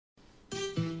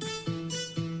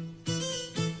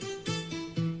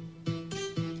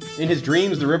In his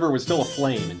dreams, the river was still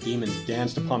aflame, and demons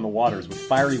danced upon the waters with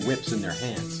fiery whips in their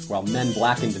hands, while men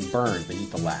blackened and burned beneath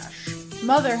the lash.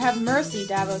 Mother, have mercy,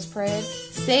 Davos prayed.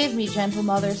 Save me, gentle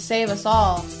mother, save us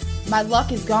all. My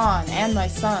luck is gone, and my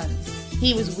son's.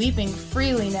 He was weeping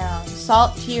freely now,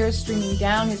 salt tears streaming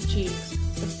down his cheeks.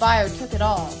 The fire took it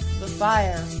all, the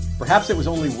fire. Perhaps it was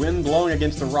only wind blowing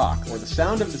against the rock, or the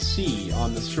sound of the sea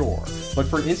on the shore. But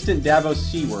for an instant, Davos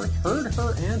Seaworth heard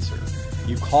her answer.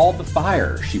 You called the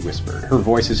fire, she whispered, her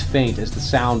voice as faint as the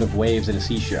sound of waves in a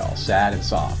seashell, sad and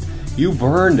soft. You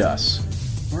burned us,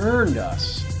 burned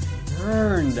us,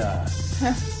 burned us.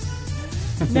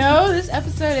 No, this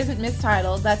episode isn't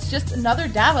mistitled. That's just another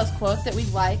Davos quote that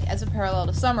we'd like as a parallel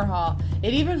to Summerhall.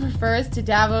 It even refers to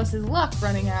Davos's luck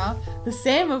running out, the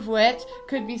same of which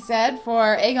could be said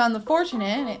for Aegon the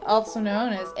Fortunate, also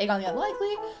known as Aegon the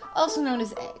Unlikely, also known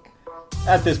as Egg.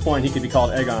 At this point, he could be called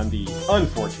Aegon the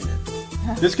Unfortunate.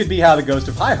 This could be how the ghost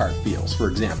of Highheart feels, for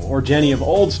example, or Jenny of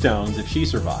Oldstones if she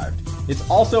survived. It's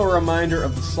also a reminder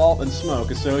of the salt and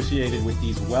smoke associated with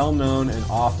these well-known and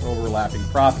oft-overlapping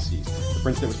prophecies. The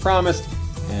Prince That Was Promised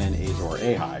and Azor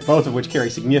Ahai, both of which carry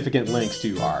significant links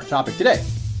to our topic today.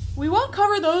 We won't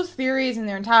cover those theories in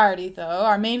their entirety, though.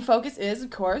 Our main focus is, of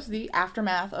course, the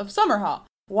aftermath of Summerhall.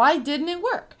 Why didn't it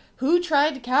work? Who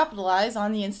tried to capitalize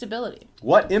on the instability?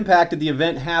 What impact did the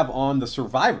event have on the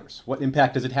survivors? What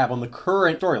impact does it have on the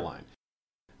current storyline?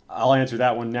 I'll answer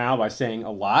that one now by saying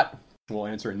a lot. We'll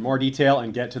answer in more detail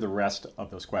and get to the rest of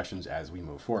those questions as we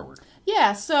move forward.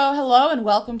 Yeah, so hello and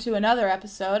welcome to another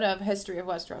episode of History of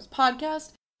Westeros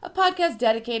podcast, a podcast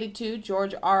dedicated to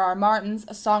George R.R. Martin's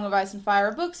A Song of Ice and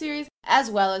Fire book series,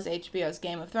 as well as HBO's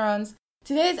Game of Thrones.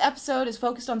 Today's episode is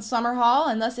focused on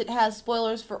Summerhall, and thus it has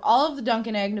spoilers for all of the Dunk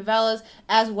and Egg novellas,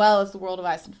 as well as the World of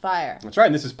Ice and Fire. That's right,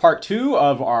 and this is part 2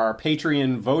 of our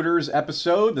Patreon voters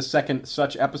episode, the second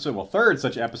such episode, well, third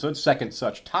such episode, second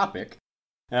such topic.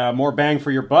 More bang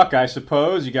for your buck, I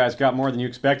suppose. You guys got more than you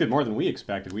expected, more than we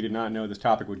expected. We did not know this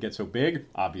topic would get so big,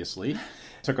 obviously. It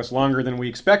took us longer than we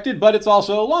expected, but it's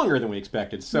also longer than we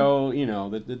expected. So, you know,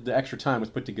 the extra time was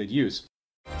put to good use.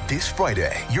 This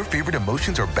Friday, your favorite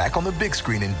emotions are back on the big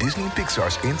screen in Disney and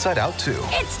Pixar's Inside Out 2.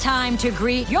 It's time to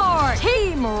greet your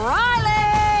Team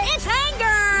Riley! It's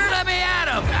anger! Let me at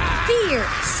him! Fear!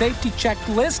 Safety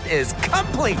checklist is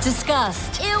complete!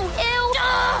 Disgust! Ew, ew!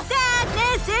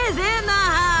 Sadness is in the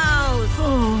house!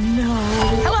 Oh, no.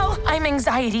 Hello, I'm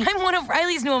anxiety. I'm one of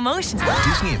Riley's new emotions.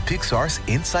 Disney and Pixar's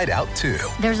Inside Out 2.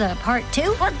 There's a part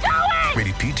 2? We're going!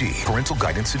 Rated PG. Parental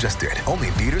guidance suggested. Only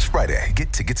in theaters Friday.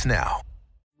 Get tickets now.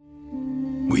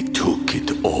 We took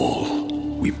it all.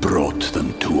 We brought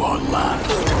them to our land.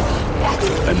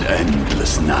 An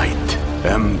endless night,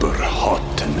 ember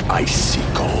hot and icy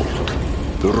cold.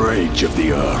 The rage of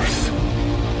the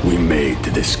earth. We made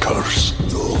this curse.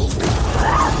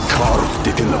 Carved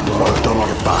it in the blood on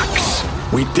our backs.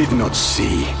 We did not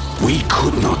see. We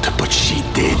could not, but she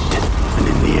did. And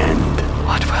in the end,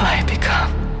 what will I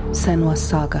become? Senua's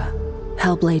Saga.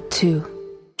 Hellblade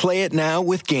 2. Play it now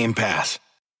with Game Pass.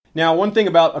 Now,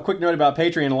 a quick note about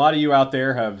Patreon. A lot of you out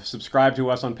there have subscribed to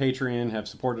us on Patreon, have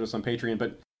supported us on Patreon,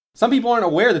 but some people aren't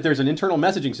aware that there's an internal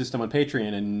messaging system on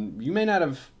Patreon, and you may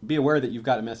not be aware that you've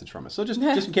got a message from us. So just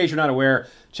in case you're not aware,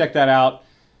 check that out.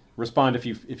 Respond if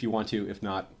you want to. If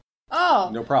not,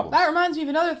 no problem. That reminds me of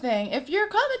another thing. If you're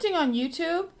commenting on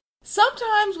YouTube,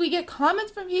 sometimes we get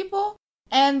comments from people,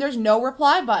 and there's no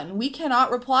reply button. We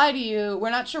cannot reply to you. We're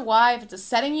not sure why, if it's a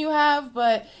setting you have,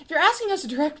 but if you're asking us a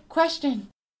direct question,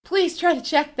 please try to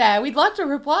check that. We'd love to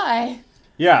reply.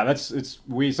 Yeah,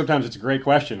 sometimes it's a great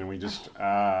question, and we just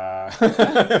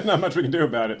not much we can do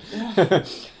about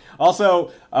it.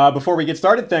 Also, before we get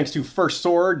started, thanks to First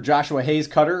Sword, Joshua Hayes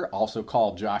Cutter, also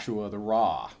called Joshua the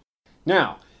Raw.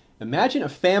 Now, imagine a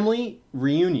family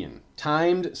reunion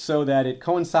timed so that it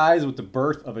coincides with the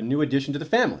birth of a new addition to the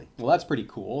family. Well, that's pretty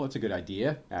cool. That's a good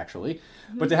idea, actually.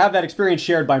 Mm-hmm. But to have that experience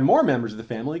shared by more members of the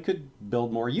family could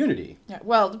build more unity. Yeah,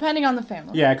 well, depending on the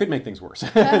family. Yeah, it could make things worse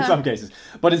in some cases.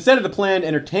 But instead of the planned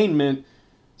entertainment,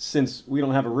 since we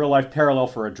don't have a real-life parallel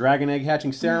for a dragon egg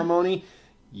hatching ceremony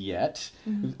yet,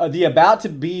 the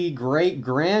about-to-be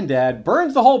great-granddad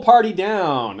burns the whole party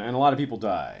down, and a lot of people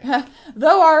die.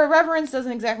 Though our irreverence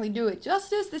doesn't exactly do it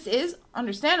justice, this is,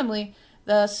 understandably,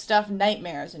 the stuff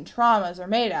nightmares and traumas are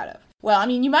made out of. Well, I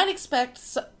mean, you might expect,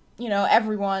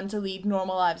 everyone to lead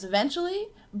normal lives eventually,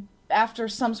 after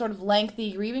some sort of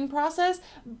lengthy grieving process,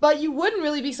 but you wouldn't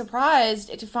really be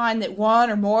surprised to find that one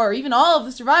or more, or even all of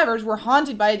the survivors were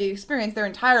haunted by the experience their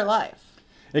entire life.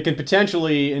 It can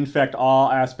potentially infect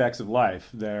all aspects of life.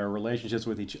 Their relationships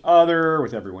with each other,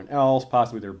 with everyone else,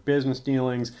 possibly their business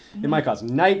dealings. It might cause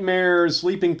nightmares,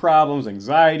 sleeping problems,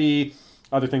 anxiety,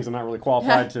 other things I'm not really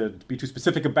qualified to be too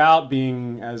specific about,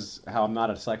 being as how I'm not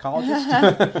a psychologist.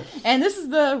 And this is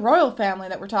the royal family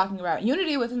that we're talking about.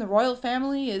 Unity within the royal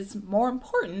family is more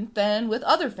important than with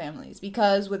other families,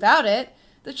 because without it,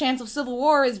 the chance of civil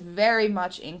war is very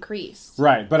much increased.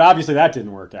 Right, but obviously that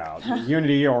didn't work out.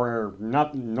 Unity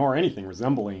nor anything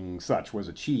resembling such was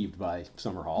achieved by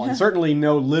Summerhall, and certainly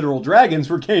no literal dragons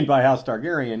were gained by House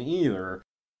Targaryen either.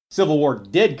 Civil war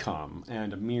did come,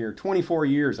 and a mere 24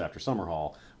 years after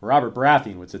Summerhall, Robert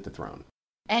Baratheon would sit the throne.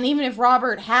 And even if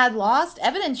Robert had lost,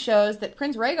 evidence shows that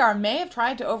Prince Rhaegar may have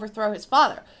tried to overthrow his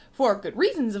father. For good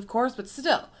reasons, of course, but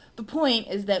still. The point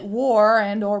is that war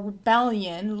and or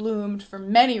rebellion loomed for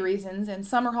many reasons, and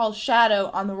Summerhall's shadow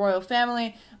on the royal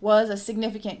family was a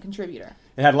significant contributor.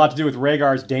 It had a lot to do with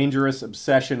Rhaegar's dangerous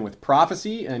obsession with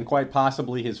prophecy, and quite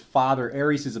possibly his father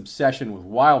Aerys' obsession with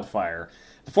wildfire.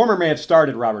 The former may have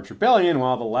started Robert's rebellion,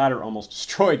 while the latter almost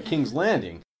destroyed King's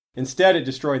Landing. Instead, it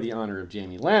destroyed the honor of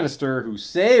Jaime Lannister, who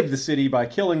saved the city by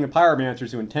killing the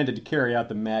pyromancers who intended to carry out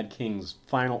the Mad King's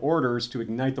final orders to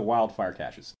ignite the wildfire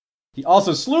caches. He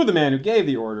also slew the man who gave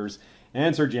the orders,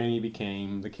 and Sir Jaime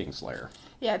became the Kingslayer.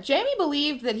 Yeah, Jaime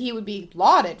believed that he would be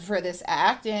lauded for this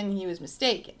act, and he was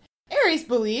mistaken. Aerys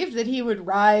believed that he would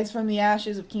rise from the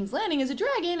ashes of King's Landing as a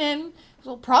dragon, and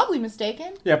was probably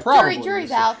mistaken. Yeah, probably. Jury's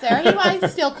out there. He might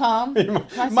still come. It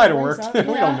might have worked. We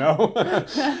don't know.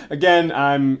 Again,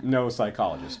 I'm no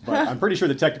psychologist, but I'm pretty sure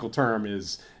the technical term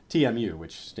is TMU,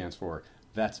 which stands for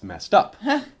That's Messed Up.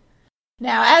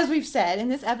 Now, as we've said, in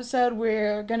this episode,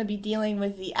 we're going to be dealing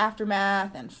with the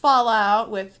aftermath and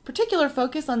fallout, with particular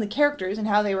focus on the characters and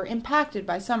how they were impacted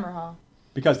by Summerhall.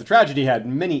 Because the tragedy had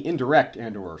many indirect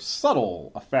and or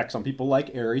subtle effects on people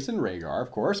like Aerys and Rhaegar, of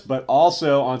course, but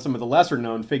also on some of the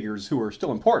lesser-known figures who are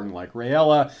still important, like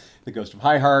Rhaella, the Ghost of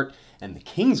Highheart, and the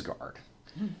Kingsguard.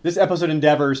 This episode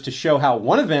endeavors to show how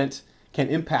one event can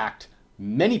impact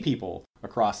many people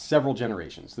across several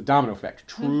generations. The domino effect,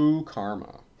 true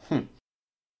karma.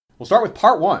 We'll start with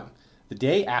part 1, the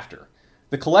day after.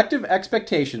 The collective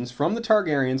expectations from the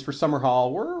Targaryens for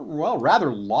Summerhall were, well,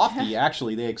 rather lofty,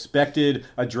 actually. They expected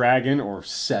a dragon, or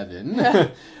 7,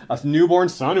 a newborn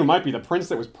son who might be the prince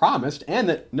that was promised, and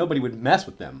that nobody would mess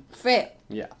with them. Fail.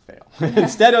 Yeah, fail.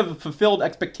 Instead of fulfilled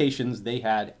expectations, they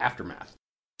had aftermath.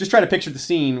 Just try to picture the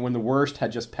scene when the worst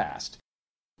had just passed.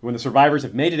 When the survivors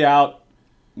have made it out,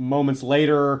 moments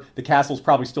later, the castle's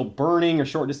probably still burning a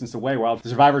short distance away, while the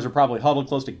survivors are probably huddled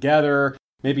close together,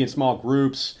 maybe in small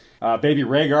groups. Baby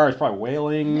Rhaegar is probably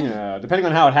wailing. Depending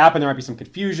on how it happened, there might be some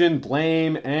confusion,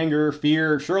 blame, anger,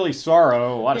 fear, surely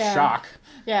sorrow, a lot of shock.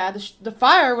 Yeah, the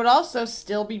fire would also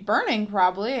still be burning,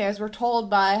 probably, as we're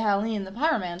told by Hallyne the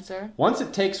Pyromancer. Once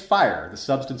it takes fire, the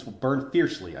substance will burn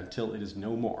fiercely until it is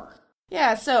no more.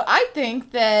 Yeah, so I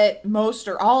think that most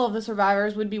or all of the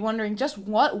survivors would be wondering just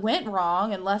what went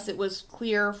wrong, unless it was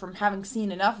clear from having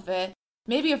seen enough of it.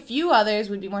 Maybe a few others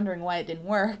would be wondering why it didn't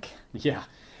work. Yeah.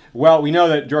 Well, we know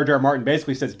that George R. R. Martin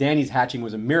basically says Dany's hatching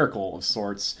was a miracle of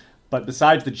sorts, but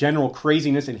besides the general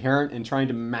craziness inherent in trying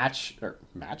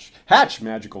to hatch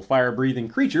magical fire-breathing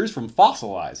creatures from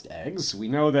fossilized eggs, we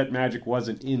know that magic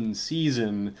wasn't in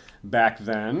season back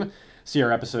then. See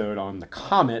our episode on the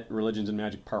Comet, Religions and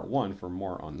Magic Part 1 for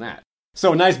more on that.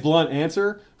 So a nice blunt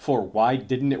answer for why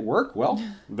didn't it work? Well,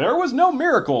 there was no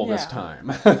miracle this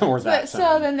time.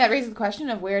 So then that raises the question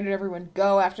of where did everyone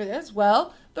go after this?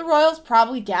 Well, the royals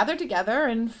probably gathered together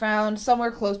and found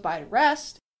somewhere close by to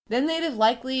rest. Then they'd have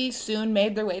likely soon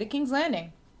made their way to King's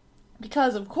Landing.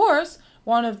 Because, of course,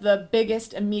 one of the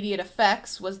biggest immediate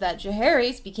effects was that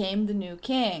Jaehaerys became the new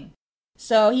king.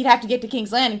 So he'd have to get to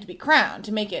King's Landing to be crowned,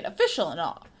 to make it official and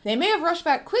all. They may have rushed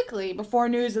back quickly before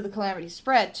news of the calamity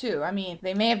spread, too. I mean,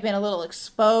 they may have been a little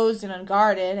exposed and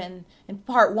unguarded, and in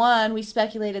part 1, we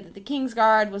speculated that the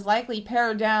Kingsguard was likely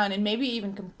pared down and maybe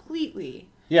even completely.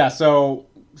 Yeah, so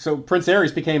Prince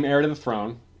Aerys became heir to the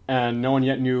throne, and no one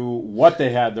yet knew what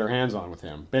they had their hands on with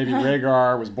him. Baby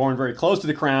Rhaegar was born very close to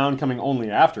the crown, coming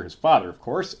only after his father, of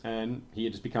course, and he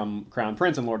had just become crown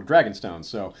prince and Lord of Dragonstone.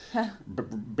 So,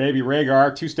 Baby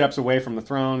Rhaegar, 2 steps away from the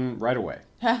throne right away.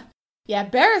 Yeah,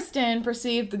 Barristan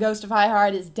perceived the Ghost of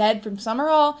Highheart as dead from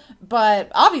Summerhall, but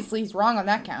obviously he's wrong on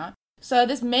that count. So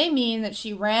this may mean that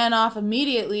she ran off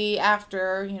immediately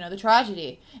after, the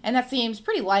tragedy. And that seems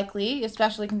pretty likely,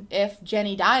 especially if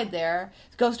Jenny died there.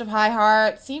 The Ghost of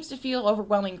Highheart seems to feel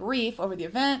overwhelming grief over the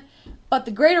event, but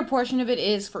the greater portion of it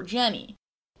is for Jenny.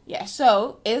 Yeah,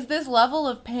 so is this level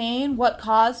of pain what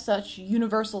caused such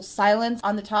universal silence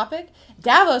on the topic?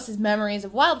 Davos's memories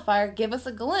of wildfire give us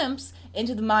a glimpse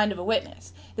into the mind of a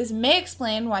witness. This may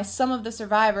explain why some of the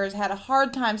survivors had a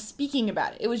hard time speaking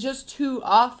about it. It was just too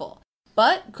awful.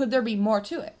 But could there be more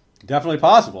to it? Definitely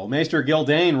possible. Maester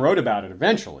Gildane wrote about it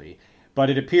eventually, but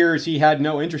it appears he had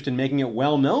no interest in making it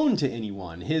well known to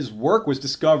anyone. His work was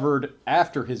discovered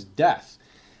after his death.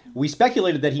 We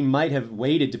speculated that he might have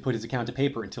waited to put his account to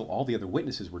paper until all the other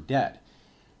witnesses were dead.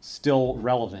 Still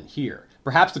relevant here.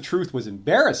 Perhaps the truth was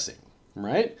embarrassing,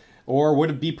 right? Or would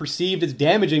it be perceived as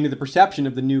damaging to the perception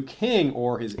of the new king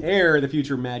or his heir, the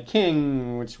future Mad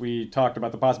King, which we talked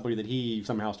about the possibility that he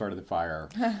somehow started the fire.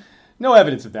 No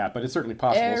evidence of that, but it's certainly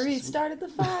possible. Aerys started the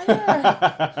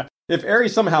fire. If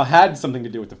Aerys somehow had something to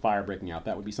do with the fire breaking out,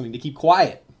 that would be something to keep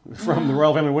quiet from. The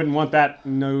royal family wouldn't want that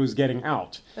news getting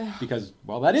out because,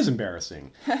 well, that is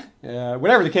embarrassing.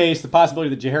 Whatever the case, the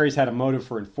possibility that Jaehaerys had a motive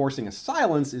for enforcing a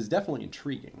silence is definitely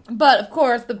intriguing. But, of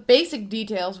course, the basic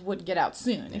details would get out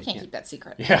soon. You can't keep that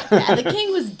secret. Yeah, the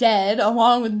king was dead,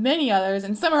 along with many others,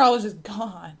 and Summerhall was just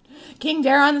gone. King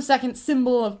Daeron II,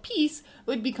 symbol of peace,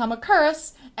 would become a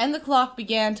curse, and the clock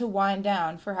began to wind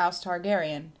down for House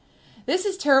Targaryen. This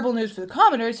is terrible news for the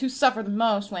commoners, who suffer the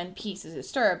most when peace is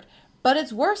disturbed. But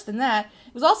it's worse than that.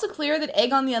 It was also clear that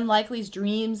Aegon the Unlikely's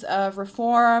dreams of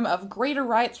reform, of greater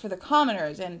rights for the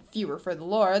commoners and fewer for the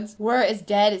lords, were as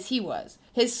dead as he was.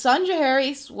 His son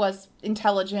Jaehaerys was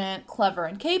intelligent, clever,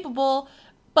 and capable,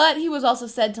 but he was also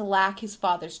said to lack his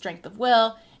father's strength of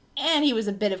will, and he was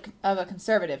a bit of a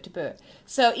conservative to boot.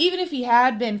 So even if he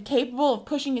had been capable of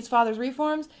pushing his father's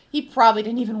reforms, he probably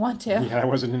didn't even want to. Yeah, that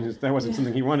wasn't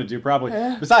something he wanted to do, probably.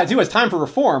 Besides, it was time for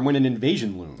reform when an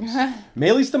invasion looms.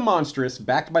 Meleys the Monstrous,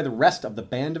 backed by the rest of the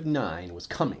Band of Nine, was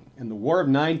coming, and the War of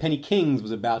Ninepenny Kings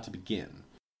was about to begin.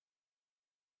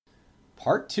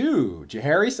 Part 2.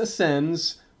 Jaehaerys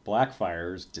ascends,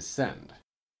 Blackfyres descend.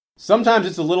 Sometimes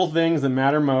it's the little things that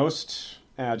matter most.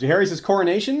 Jaehaerys'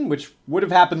 coronation, which would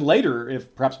have happened later,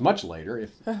 perhaps much later,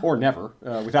 or never,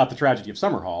 without the tragedy of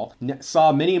Summerhall,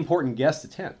 saw many important guests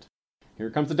attend. Here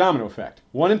comes the domino effect.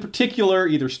 One in particular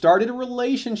either started a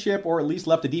relationship or at least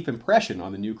left a deep impression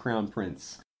on the new crown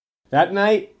prince. That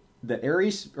night that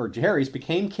Jaehaerys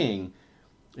became king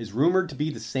is rumored to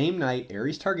be the same night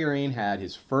Aerys Targaryen had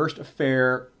his first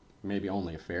affair, maybe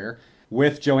only affair,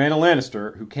 with Joanna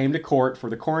Lannister, who came to court for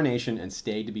the coronation and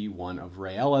stayed to be one of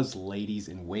Rhaella's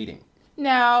ladies-in-waiting.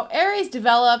 Now, Aerys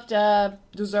developed a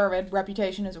deserved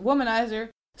reputation as a womanizer,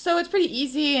 so it's pretty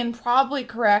easy and probably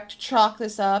correct to chalk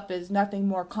this up as nothing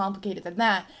more complicated than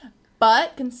that.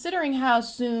 But considering how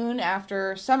soon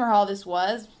after Summerhall this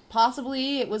was,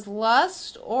 possibly it was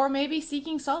lust or maybe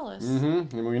seeking solace.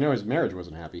 And we know his marriage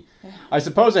wasn't happy. Yeah. I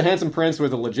suppose a handsome prince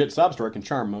with a legit sob story can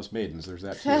charm most maidens. There's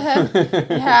that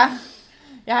too.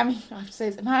 Yeah, I mean, I have to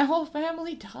say, my whole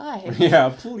family died. Yeah,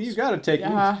 please, you gotta take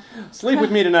sleep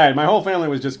with me tonight. My whole family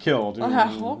was just killed.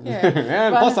 Okay.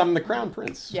 And plus, I'm the crown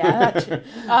prince. Yeah, that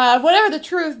too. Whatever the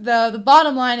truth, though, the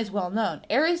bottom line is well known.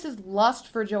 Aerys' lust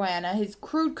for Joanna, his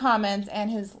crude comments,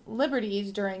 and his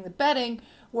liberties during the betting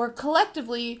were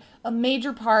collectively a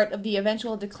major part of the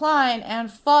eventual decline and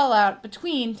fallout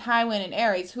between Tywin and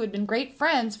Aerys, who had been great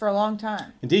friends for a long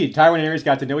time. Indeed, Tywin and Aerys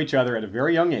got to know each other at a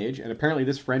very young age, and apparently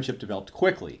this friendship developed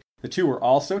quickly. The two were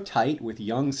also tight with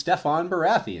young Steffon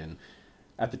Baratheon,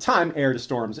 at the time heir to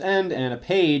Storm's End and a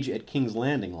page at King's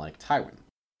Landing like Tywin.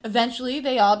 Eventually,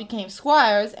 they all became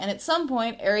squires, and at some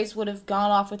point, Aerys would have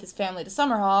gone off with his family to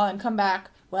Summerhall and come back.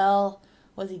 Well,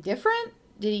 was he different?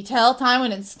 Did he tell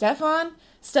Tywin and Steffon?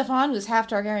 Steffon was half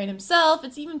Targaryen himself.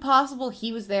 It's even possible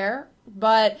he was there.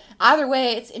 But either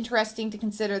way, it's interesting to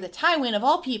consider that Tywin, of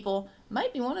all people,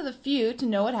 might be one of the few to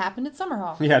know what happened at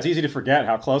Summerhall. Yeah, it's easy to forget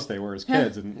how close they were as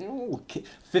kids. And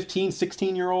 15,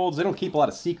 16-year-olds, they don't keep a lot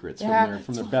of secrets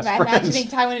from their best friends. Imagining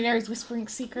Tywin and Aerys whispering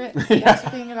secrets,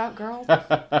 gossiping about girls.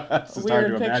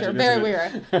 Weird picture, very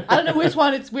weird. I don't know which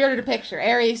one it's weirder to picture.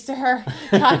 Aerys to her,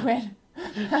 Tywin.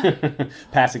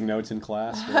 Passing notes in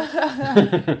class.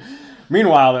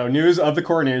 Meanwhile, though, news of the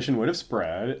coronation would have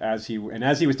spread, as he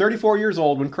was 34 years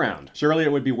old when crowned. Surely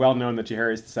it would be well known that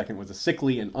Jaehaerys II was a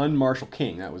sickly and unmartial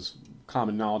king. That was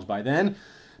common knowledge by then.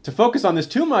 To focus on this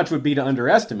too much would be to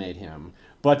underestimate him.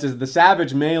 But as the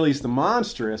savage Meleys the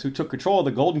Monstrous, who took control of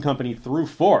the Golden Company through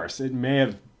force, it may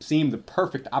have seemed the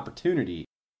perfect opportunity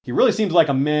He really seems like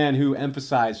a man who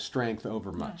emphasized strength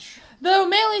over much. Though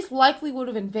Meles likely would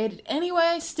have invaded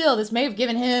anyway, still, this may have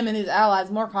given him and his allies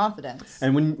more confidence.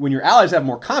 And when your allies have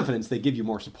more confidence, they give you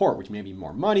more support, which may be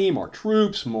more money, more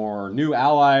troops, more new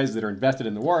allies that are invested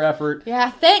in the war effort. Yeah,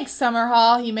 thanks,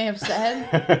 Summerhall, he may have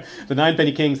said. The Nine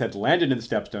Penny Kings had landed in the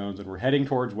Stepstones and were heading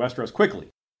towards Westeros quickly,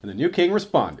 and the new king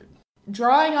responded.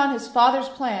 Drawing on his father's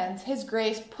plans, his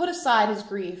grace put aside his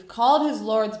grief, called his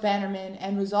lords bannermen,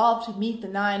 and resolved to meet the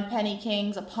Nine Penny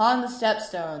Kings upon the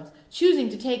Stepstones, choosing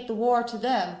to take the war to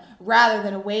them, rather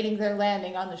than awaiting their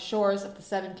landing on the shores of the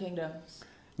Seven Kingdoms.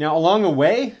 Now, along the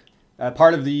way,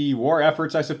 part of the war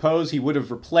efforts, I suppose, he would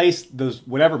have replaced those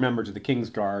whatever members of the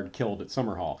Kingsguard killed at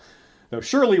Summerhall. Though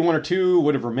surely one or two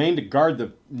would have remained to guard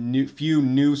the few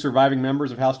new surviving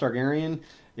members of House Targaryen,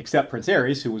 except Prince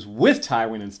Aerys, who was with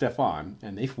Tywin and Steffon,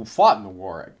 and they fought in the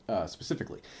war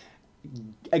specifically.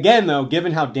 Again, though,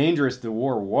 given how dangerous the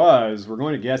war was, we're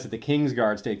going to guess that the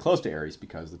Kingsguard stayed close to Aerys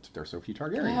because there are so few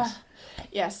Targaryens.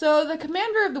 Yeah, so the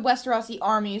commander of the Westerosi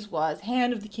armies was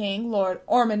Hand of the King, Lord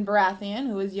Ormond Baratheon,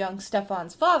 who was young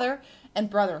Steffon's father and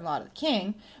brother-in-law to the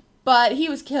king, but he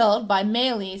was killed by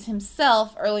Meles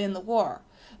himself early in the war.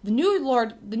 The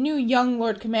new young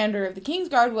Lord Commander of the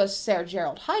Kingsguard was Ser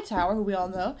Gerald Hightower, who we all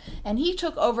know, and he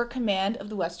took over command of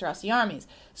the Westerosi armies.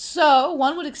 So,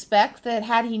 one would expect that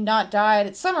had he not died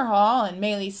at Summerhall and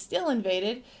Meles still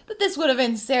invaded, that this would have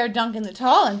been Ser Duncan the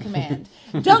Tall in command.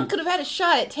 Dunk could have had a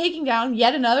shot at taking down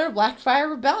yet another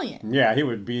Blackfyre rebellion. Yeah, he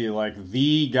would be like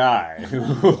the guy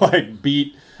who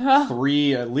beat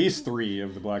at least three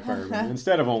of the Blackfyre rebellion,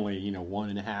 instead of only,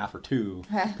 1.5 or 2,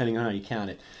 depending on how you count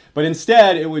it. But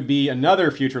instead, it would be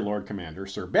another future Lord Commander,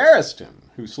 Ser Barristan,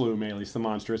 who slew Meles the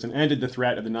Monstrous and ended the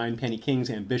threat of the Nine Penny King's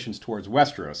ambitions towards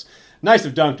Westeros. Nice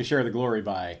of Dunk to share the glory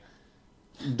by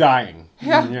dying.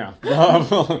 Yeah.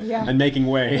 And making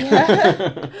way.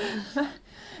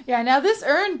 Yeah, now this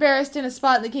earned Barristan a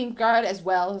spot in the Kingsguard as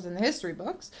well as in the history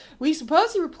books. We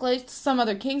suppose he replaced some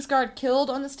other Kingsguard killed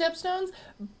on the Stepstones,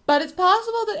 but it's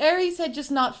possible that Aerys had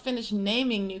just not finished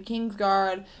naming new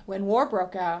Kingsguard when war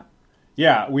broke out.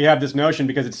 Yeah, we have this notion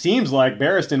because it seems like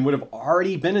Barristan would have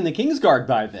already been in the Kingsguard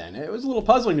by then. It was a little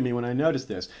puzzling to me when I noticed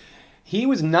this. He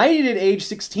was knighted at age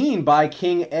 16 by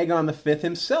King Aegon V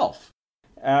himself.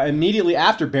 Immediately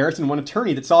after, Barristan won a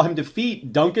tourney that saw him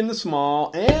defeat Duncan the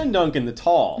Small and Duncan the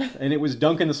Tall. And it was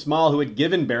Duncan the Small who had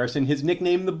given Barristan his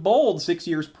nickname the Bold 6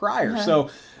 years prior.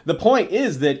 So the point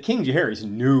is that King Jaehaerys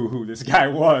knew who this guy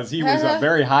was. He was a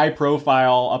very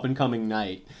high-profile, up-and-coming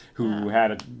knight who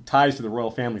had ties to the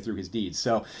royal family through his deeds.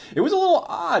 So it was a little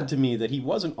odd to me that he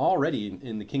wasn't already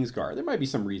in the Kingsguard. There might be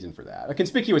some reason for that. A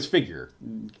conspicuous figure,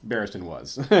 Barristan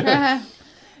was.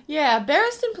 Yeah,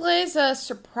 Barristan plays a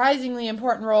surprisingly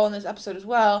important role in this episode as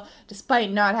well,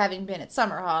 despite not having been at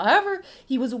Summerhall. However,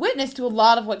 he was a witness to a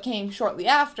lot of what came shortly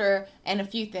after, and a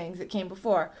few things that came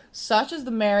before, such as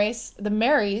the marriage,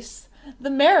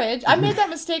 I made that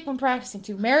mistake when practicing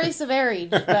too, Marys of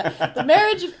Aerys, but the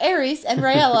marriage of Aerys and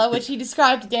Rhaella, which he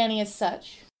described to Dany as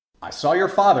such. I saw your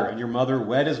father and your mother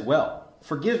wed as well.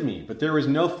 Forgive me, but there was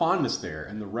no fondness there,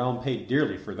 and the realm paid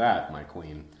dearly for that, my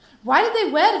queen. Why did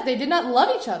they wed if they did not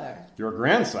love each other? Your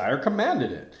grandsire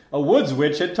commanded it. A woods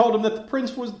witch had told him that the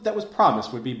prince that was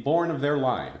promised would be born of their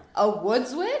line. A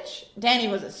woods witch? Dany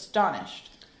was astonished.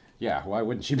 Yeah, why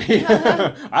wouldn't she be?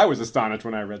 I was astonished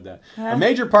when I read that. A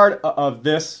major part of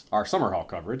this, our Summerhall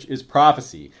coverage, is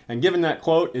prophecy. And given that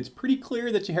quote, it's pretty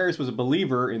clear that Jaehaerys was a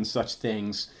believer in such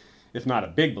things, if not a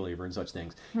big believer in such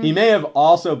things. He may have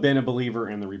also been a believer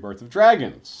in the rebirth of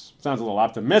dragons. Sounds a little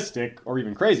optimistic or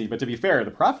even crazy, but to be fair, the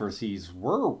prophecies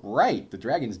were right. The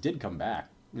dragons did come back,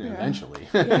 eventually.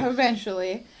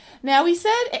 Eventually. Now, we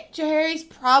said Jaehaerys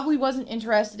probably wasn't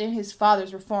interested in his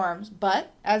father's reforms,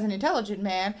 but as an intelligent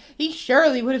man, he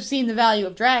surely would have seen the value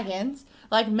of dragons.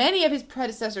 Like many of his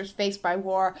predecessors faced by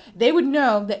war, they would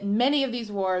know that many of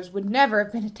these wars would never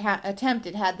have been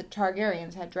attempted had the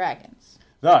Targaryens had dragons.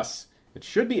 Thus, it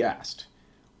should be asked,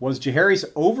 was Jaehaerys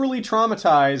overly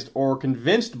traumatized or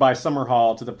convinced by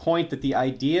Summerhall to the point that the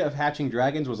idea of hatching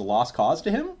dragons was a lost cause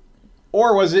to him?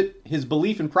 Or was it his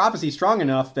belief in prophecy strong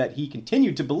enough that he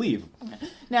continued to believe?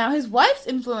 Now, his wife's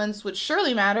influence would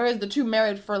surely matter as the two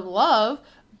married for love,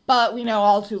 but we know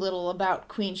all too little about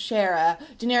Queen Shera,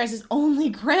 Daenerys' only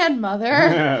grandmother.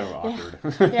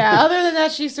 Awkward. Yeah, other than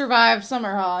that, she survived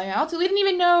Summerhall. Yeah, also, we didn't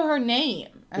even know her name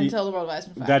until the World of Ice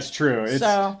and Fire. That's true.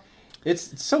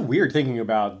 It's so weird thinking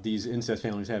about these incest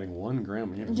families having one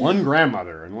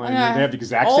grandmother, and they have the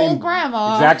exact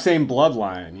same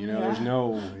bloodline.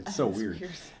 It's so weird.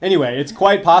 Anyway, it's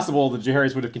quite possible that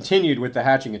Jaehaerys would have continued with the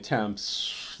hatching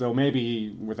attempts, though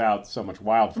maybe without so much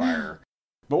wildfire.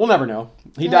 But we'll never know.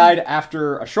 He died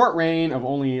after a short reign of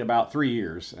only about 3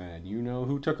 years, and you know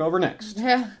who took over next.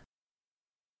 Yeah.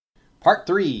 Part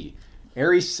 3.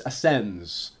 Aerys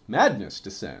ascends. Madness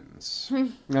descends.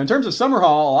 Now, in terms of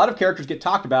Summerhall, a lot of characters get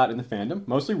talked about in the fandom,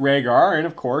 mostly Rhaegar and,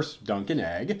 of course, Duncan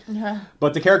Egg.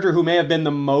 But the character who may have been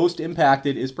the most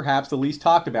impacted is perhaps the least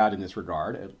talked about in this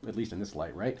regard, at least in this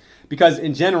light, right? Because,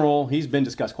 in general, he's been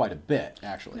discussed quite a bit,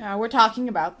 actually. Now, we're talking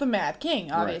about the Mad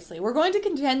King, obviously. Right. We're going to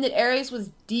contend that Aerys was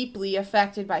deeply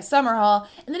affected by Summerhall,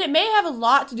 and that it may have a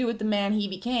lot to do with the man he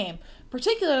became,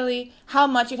 particularly how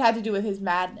much it had to do with his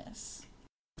madness.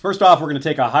 First off, we're going to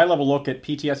take a high-level look at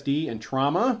PTSD and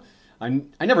trauma. I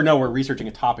never know where researching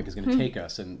a topic is going to take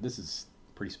us, and this is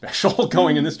pretty special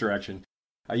going in this direction.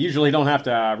 I usually don't have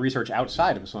to research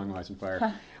outside of A Song of Ice and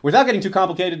Fire. Without getting too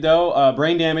complicated, though,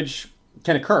 brain damage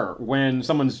can occur when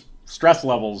someone's stress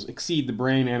levels exceed the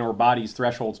brain and or body's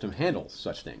thresholds to handle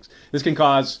such things. This can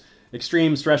cause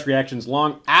extreme stress reactions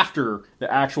long after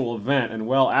the actual event and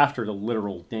well after the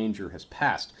literal danger has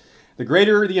passed. The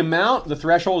greater the amount the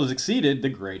threshold is exceeded, the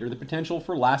greater the potential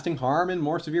for lasting harm and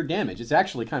more severe damage. It's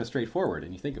actually kind of straightforward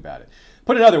when you think about it.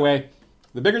 Put it another way,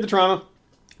 the bigger the trauma,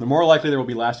 the more likely there will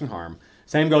be lasting harm.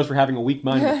 Same goes for having a weak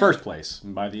mind in the first place.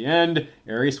 And by the end,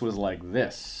 Aerys was like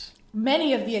this.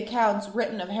 Many of the accounts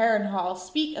written of Harrenhal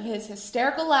speak of his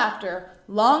hysterical laughter,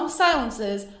 long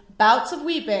silences, bouts of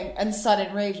weeping, and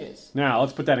sudden rages. Now,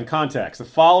 let's put that in context. The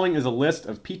following is a list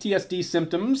of PTSD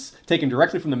symptoms taken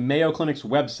directly from the Mayo Clinic's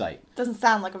website. Doesn't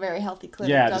sound like a very healthy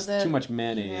clinic, does it? Yeah, just too much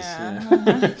mayonnaise.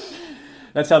 Yeah.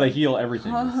 That's how they heal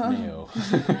everything with Mayo.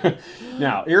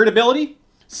 Now, irritability,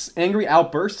 angry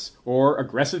outbursts, or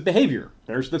aggressive behavior.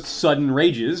 There's the sudden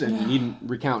rages, and we needn't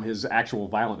recount his actual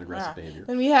violent aggressive behavior.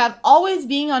 Then we have always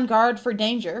being on guard for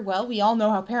danger. Well, we all know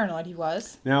how paranoid he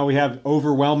was. Now we have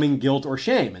overwhelming guilt or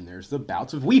shame, and there's the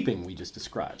bouts of weeping we just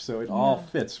described. So it all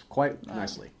fits quite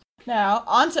nicely. Now,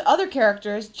 on to other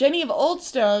characters. Jenny of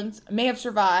Oldstones may have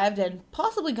survived and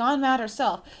possibly gone mad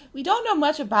herself. We don't know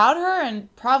much about her,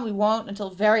 and probably won't until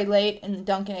very late in the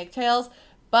Duncan Egg Tales,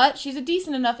 but she's a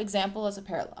decent enough example as a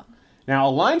parallel. Now,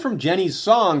 a line from Jenny's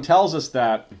song tells us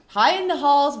that high in the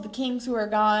halls of the kings who are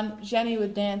gone, Jenny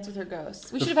would dance with her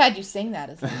ghosts. We should have had you sing that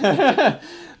as well.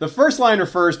 The first line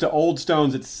refers to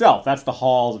Oldstones itself. That's the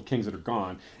halls of kings that are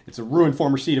gone. It's a ruined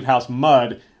former seat of House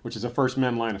Mudd, which is a first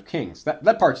men line of kings.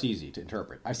 That part's easy to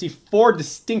interpret. I see 4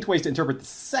 distinct ways to interpret the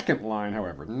second line,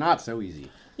 however. Not so easy.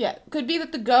 Yeah, it could be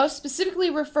that the ghosts specifically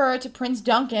refer to Prince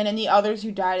Duncan and the others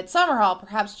who died at Summerhall,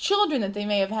 perhaps children that they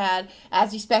may have had,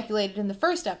 as you speculated in the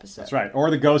first episode. That's right.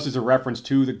 Or the ghost is a reference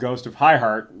to the ghost of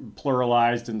Highheart,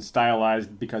 pluralized and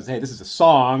stylized because, hey, this is a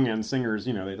song, and singers,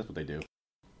 that's what they do.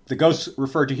 The ghosts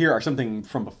referred to here are something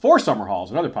from before Summerhall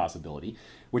is another possibility,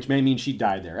 which may mean she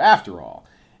died there after all.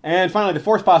 And finally, the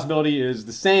fourth possibility is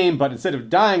the same, but instead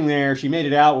of dying there, she made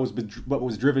it out what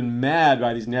was driven mad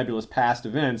by these nebulous past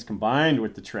events combined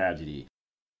with the tragedy.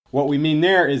 What we mean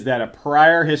there is that a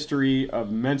prior history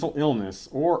of mental illness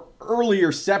or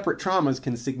earlier separate traumas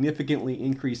can significantly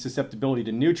increase susceptibility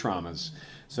to new traumas.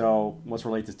 So let's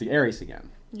relate this to Aerys again.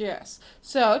 Yes.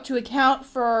 So, to account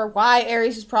for why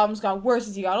Aerys' problems got worse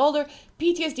as he got older,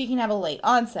 PTSD can have a late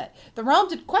onset. The realm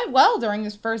did quite well during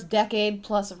his first decade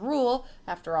plus of rule,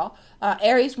 after all.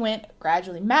 Aerys went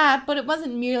gradually mad, but it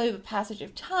wasn't merely the passage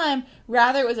of time,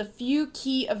 rather it was a few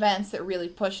key events that really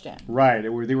pushed him. Right.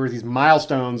 There were these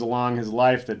milestones along his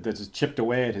life that just chipped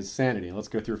away at his sanity. Let's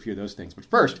go through a few of those things. But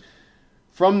first,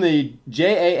 from the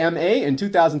JAMA in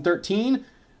 2013,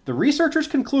 the researchers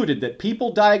concluded that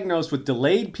people diagnosed with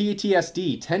delayed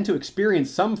PTSD tend to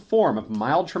experience some form of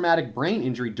mild traumatic brain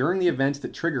injury during the events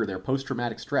that trigger their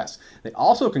post-traumatic stress. They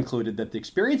also concluded that the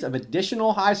experience of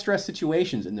additional high-stress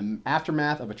situations in the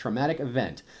aftermath of a traumatic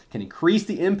event can increase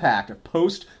the impact of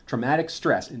post-traumatic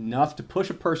stress enough to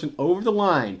push a person over the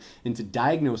line into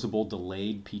diagnosable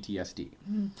delayed PTSD.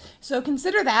 So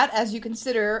consider that as you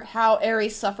consider how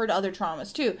Aerys suffered other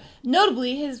traumas too.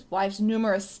 Notably, his wife's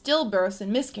numerous stillbirths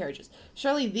and miscarriages.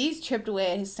 Surely these chipped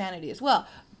away at his sanity as well.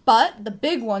 But the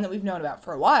big one that we've known about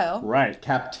for a while... Right.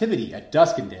 Captivity at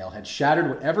Duskendale had shattered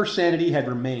whatever sanity had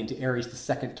remained to Aerys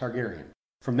II Targaryen.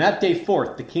 From that day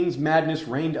forth, the king's madness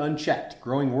reigned unchecked,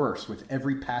 growing worse with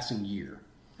every passing year.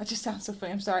 That just sounds so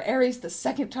funny. I'm sorry. Aerys the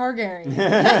second Targaryen.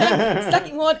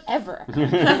 Second one ever.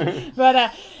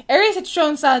 But Aerys had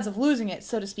shown signs of losing it,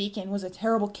 so to speak, and was a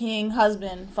terrible king,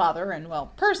 husband, father, and,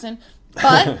 person.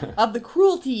 But of the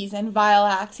cruelties and vile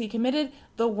acts he committed,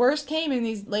 the worst came in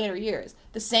these later years.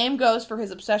 The same goes for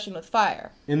his obsession with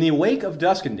fire. In the wake of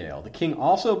Duskendale, the king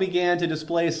also began to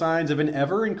display signs of an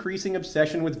ever-increasing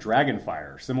obsession with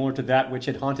dragonfire, similar to that which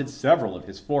had haunted several of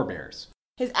his forebears.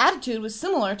 His attitude was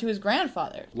similar to his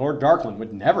grandfather. Lord Darkland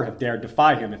would never have dared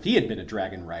defy him if he had been a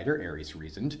dragon rider, Aerys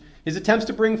reasoned. His attempts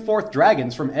to bring forth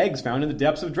dragons from eggs found in the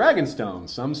depths of Dragonstone,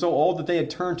 some so old that they had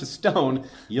turned to stone,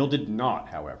 yielded naught,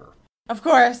 however. Of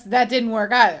course, that didn't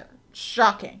work either.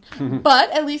 Shocking. But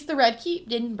at least the Red Keep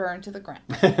didn't burn to the ground.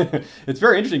 It's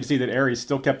very interesting to see that Aerys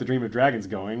still kept the dream of dragons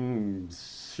going.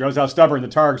 Shows how stubborn the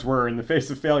Targs were in the face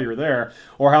of failure there,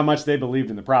 or how much they believed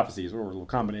in the prophecies, or a little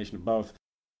combination of both.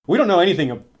 We don't know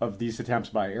anything of these attempts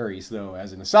by Aerys, though.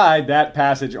 As an aside, that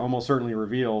passage almost certainly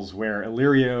reveals where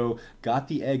Illyrio got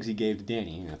the eggs he gave to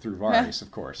Dany, through Varys,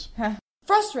 of course.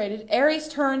 Frustrated,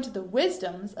 Aerys turned to the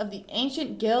wisdoms of the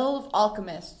ancient guild of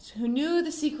alchemists, who knew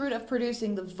the secret of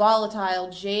producing the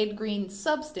volatile jade-green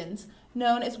substance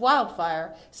known as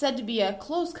wildfire, said to be a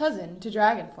close cousin to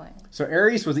dragonflame. So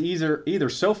Aerys was either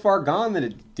so far gone that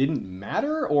it didn't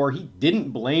matter, or he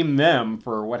didn't blame them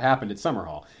for what happened at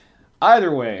Summerhall.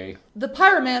 Either way, the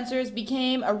pyromancers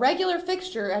became a regular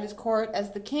fixture at his court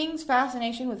as the king's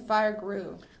fascination with fire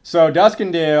grew. So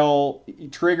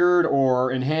Duskendale triggered or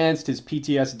enhanced his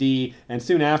PTSD, and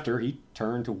soon after he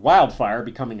turned to wildfire,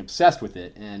 becoming obsessed with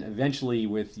it, and eventually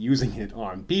with using it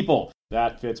on people.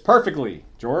 That fits perfectly.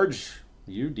 George,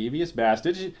 you devious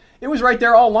bastard. It was right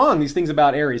there all along, these things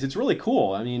about Aerys. It's really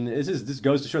cool. I mean, this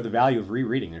goes to show the value of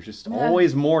rereading. There's just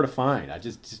always more to find.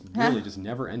 Just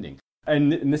never ending.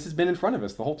 And this has been in front of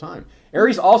us the whole time.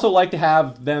 Aerys also liked to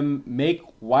have them make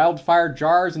wildfire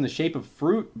jars in the shape of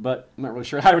fruit, but I'm not really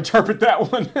sure how to interpret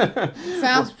that one.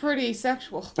 Sounds pretty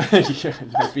sexual. Yeah,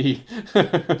 it might be.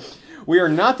 We are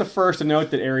not the first to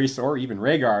note that Aerys, or even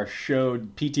Rhaegar,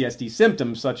 showed PTSD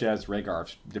symptoms such as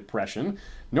Rhaegar's depression,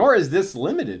 nor is this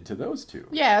limited to those two.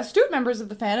 Yeah, astute members of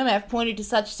the fandom have pointed to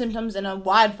such symptoms in a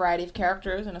wide variety of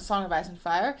characters in A Song of Ice and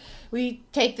Fire. We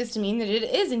take this to mean that it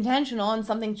is intentional and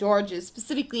something George is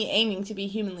specifically aiming to be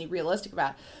humanly realistic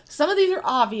about. Some of these are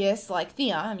obvious, like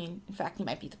Theon. I mean, in fact, he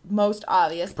might be the most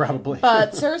obvious. Probably.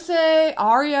 But Cersei,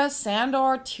 Arya,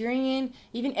 Sandor, Tyrion,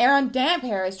 even Aeron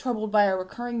Damphair is troubled by a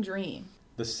recurring dream.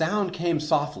 The sound came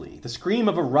softly, the scream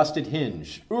of a rusted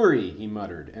hinge. Uri, he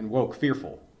muttered, and woke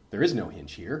fearful. There is no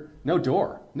hinge here, no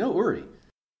door, no Uri.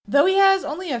 Though he has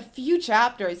only a few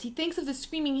chapters, he thinks of the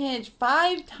screaming hinge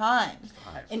 5 times.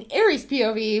 An Aerys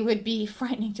POV would be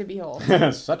frightening to behold.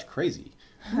 Such crazy.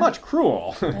 Much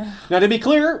cruel. Now, to be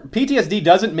clear, PTSD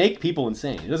doesn't make people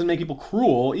insane. It doesn't make people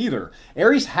cruel either.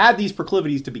 Aerys had these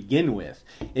proclivities to begin with,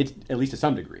 at least to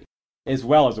some degree, as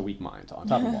well as a weak mind on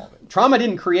top of all of it. Trauma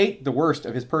didn't create the worst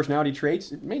of his personality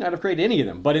traits. It may not have created any of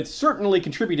them, but it certainly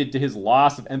contributed to his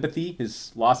loss of empathy,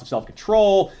 his loss of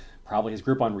self-control, probably his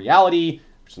grip on reality,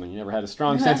 something you never had a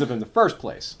strong sense of in the first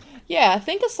place. Yeah,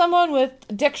 think of someone with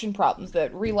addiction problems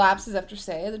that relapses after,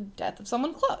 say, the death of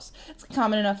someone close. It's a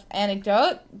common enough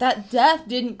anecdote. That death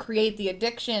didn't create the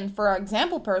addiction for an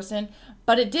example person,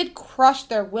 but it did crush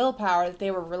their willpower that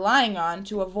they were relying on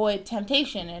to avoid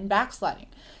temptation and backsliding.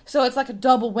 So it's like a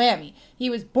double whammy. He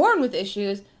was born with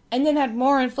issues, and then had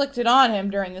more inflicted on him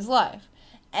during his life.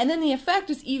 And then the effect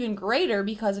is even greater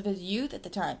because of his youth at the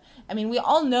time. I mean, we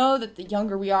all know that the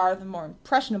younger we are, the more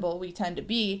impressionable we tend to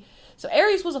be. So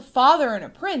Aerys was a father and a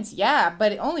prince, yeah,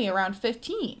 but only around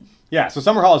 15. Yeah, so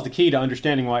Summerhall is the key to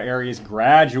understanding why Aerys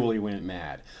gradually went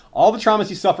mad. All the traumas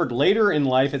he suffered later in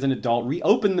life as an adult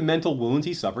reopened the mental wounds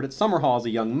he suffered at Summerhall as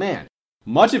a young man.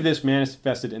 Much of this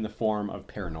manifested in the form of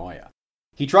paranoia.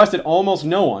 He trusted almost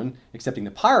no one, excepting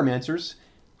the Pyromancers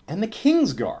and the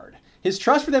Kingsguard. His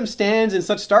trust for them stands in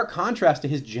such stark contrast to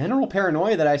his general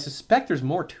paranoia that I suspect there's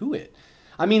more to it.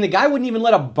 I mean, the guy wouldn't even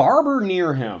let a barber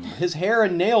near him. His hair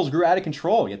and nails grew out of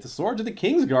control, yet the swords of the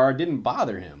Kingsguard didn't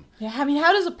bother him. Yeah, I mean,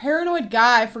 how does a paranoid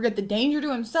guy forget the danger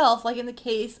to himself, like in the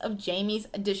case of Jaime's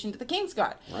addition to the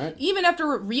Kingsguard? Right. Even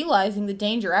after realizing the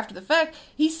danger after the fact,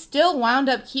 he still wound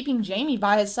up keeping Jaime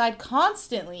by his side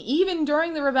constantly, even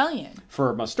during the rebellion.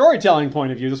 From a storytelling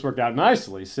point of view, this worked out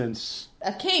nicely, since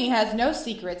a king has no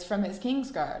secrets from his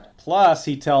Kingsguard. Plus,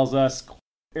 he tells us,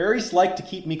 Aerys liked to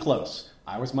keep me close.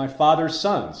 I was my father's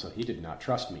son, so he did not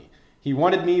trust me. He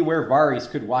wanted me where Varys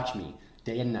could watch me,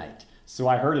 day and night. So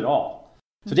I heard it all.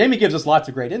 So Jaime gives us lots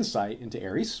of great insight into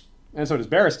Aerys, and so does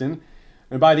Barristan.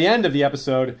 And by the end of the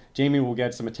episode, Jaime will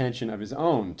get some attention of his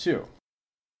own, too.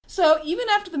 So even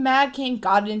after the Mad King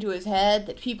got it into his head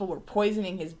that people were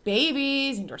poisoning his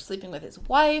babies and were sleeping with his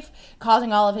wife,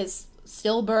 causing all of his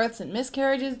stillbirths and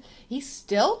miscarriages, he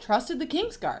still trusted the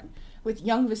Kingsguard. With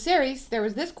young Viserys, there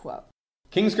was this quote.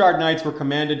 Kingsguard knights were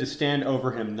commanded to stand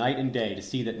over him night and day to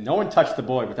see that no one touched the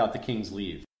boy without the king's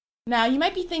leave. Now, you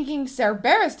might be thinking Ser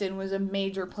Barristan was a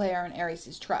major player in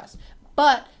Aerys' trust,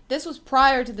 But this was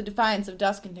prior to the defiance of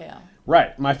Duskendale.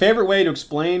 Right. My favorite way to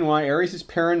explain why Aerys'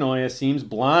 paranoia seems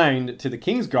blind to the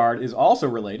Kingsguard is also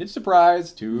related,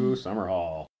 surprise, to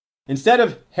Summerhall. Instead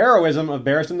of heroism of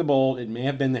Barristan the Bold, it may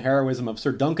have been the heroism of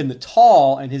Sir Duncan the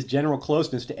Tall and his general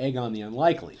closeness to Aegon the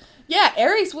Unlikely. Yeah,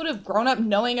 Aerys would have grown up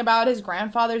knowing about his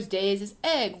grandfather's days as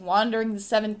Egg, wandering the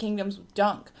Seven Kingdoms with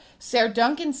Dunk. Sir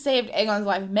Duncan saved Aegon's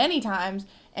life many times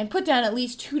and put down at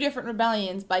least 2 different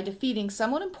rebellions by defeating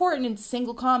someone important in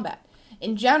single combat.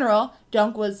 In general,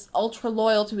 Dunk was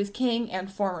ultra-loyal to his king and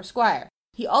former squire.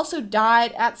 He also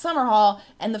died at Summerhall,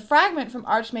 and the fragment from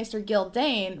Archmaester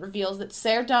Gildane reveals that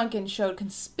Ser Duncan showed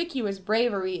conspicuous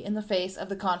bravery in the face of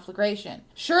the conflagration.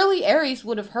 Surely Aerys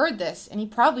would have heard this, and he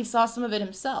probably saw some of it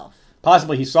himself.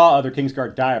 Possibly he saw other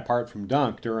Kingsguard die apart from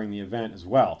Dunk during the event as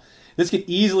well. This could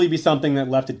easily be something that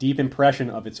left a deep impression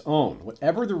of its own.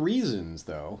 Whatever the reasons,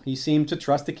 though, he seemed to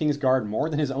trust the Kingsguard more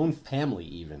than his own family,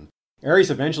 even.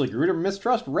 Aerys eventually grew to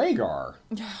mistrust Rhaegar.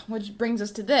 Which brings us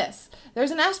to this.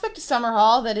 There's an aspect to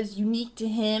Summerhall that is unique to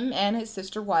him and his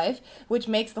sister-wife, which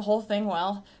makes the whole thing,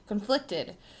 well,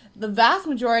 conflicted. The vast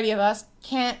majority of us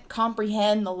can't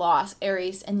comprehend the loss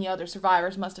Aerys and the other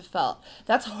survivors must have felt.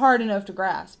 That's hard enough to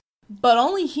grasp. But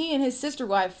only he and his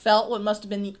sister-wife felt what must have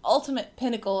been the ultimate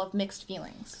pinnacle of mixed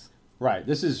feelings. Right,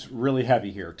 this is really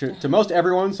heavy here. To most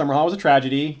everyone, Summerhall was a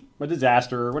tragedy, a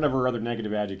disaster, or whatever other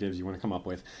negative adjectives you want to come up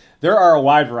with. There are a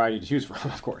wide variety to choose from,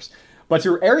 of course. But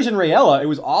to Aerys and Rhaella, it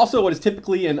was also what is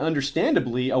typically and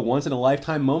understandably a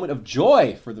once-in-a-lifetime moment of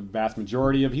joy for the vast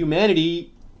majority of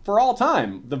humanity for all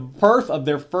time. The birth of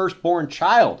their firstborn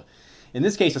child. In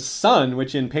this case, a son,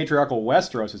 which in patriarchal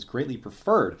Westeros is greatly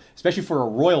preferred, especially for a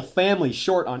royal family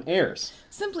short on heirs.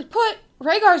 Simply put,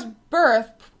 Rhaegar's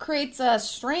birth creates a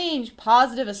strange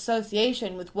positive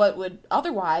association with what would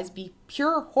otherwise be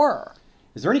pure horror.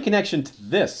 Is there any connection to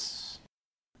this?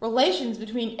 Relations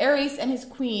between Aerys and his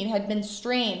queen had been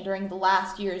strained during the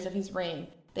last years of his reign.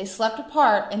 They slept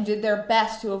apart and did their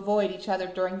best to avoid each other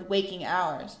during the waking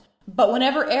hours. But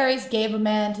whenever Aerys gave a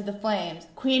man to the flames,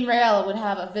 Queen Rhaella would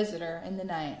have a visitor in the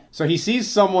night. So he sees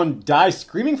someone die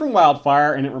screaming from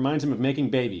wildfire, and it reminds him of making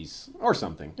babies. Or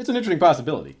something. It's an interesting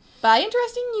possibility. By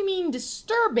interesting, you mean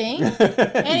disturbing,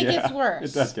 and it gets worse.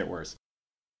 It does get worse.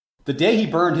 The day he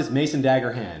burned his mason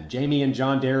dagger hand, Jaime and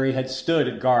Jon Darry had stood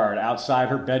at guard outside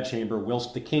her bedchamber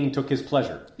whilst the king took his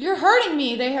pleasure. "You're hurting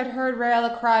me," they had heard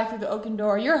Rhaella cry through the oaken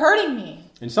door. "You're hurting me."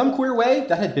 In some queer way,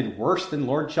 that had been worse than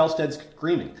Lord Chelstead's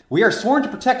screaming. "We are sworn to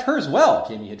protect her as well,"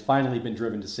 Jaime had finally been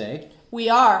driven to say. "We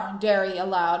are," Darry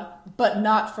allowed, "but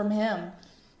not from him."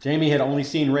 Jaime had only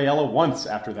seen Rhaella once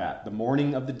after that, the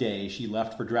morning of the day she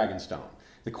left for Dragonstone.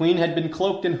 The queen had been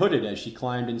cloaked and hooded as she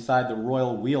climbed inside the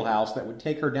royal wheelhouse that would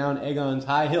take her down Aegon's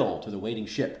high hill to the waiting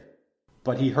ship.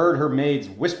 But he heard her maids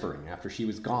whispering after she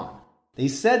was gone. They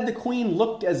said the queen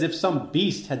looked as if some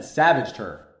beast had savaged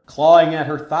her, clawing at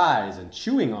her thighs and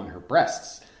chewing on her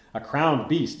breasts. A crowned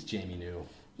beast, Jaime knew.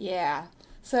 Yeah.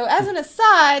 So as an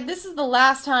aside, this is the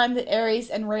last time that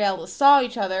Aerys and Rhaella saw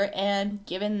each other, and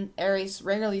given Aerys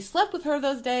regularly slept with her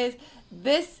those days,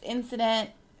 this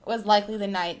incident was likely the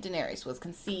night Daenerys was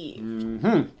conceived.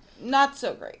 Mm-hmm. Not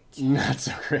so great. Not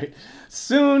so great.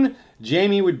 Soon,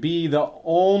 Jaime would be the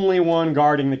only one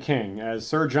guarding the king, as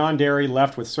Sir Jon Darry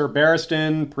left with Sir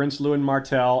Barristan, Prince Lewin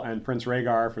Martell, and Prince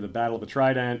Rhaegar for the Battle of the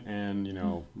Trident, and,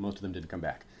 most of them didn't come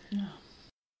back. Yes.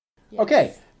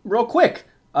 Okay, real quick,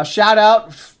 a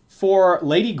shout-out for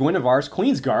Lady Guinevere's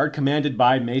Queensguard, commanded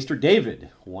by Maester David,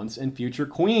 once and future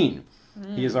queen.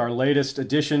 He is our latest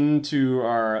addition to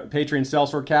our Patreon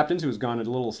sellsword captains, who has gone in a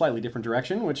little slightly different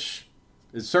direction, which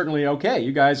is certainly okay.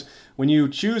 You guys, when you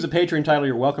choose a Patreon title,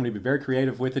 you're welcome to be very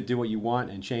creative with it, do what you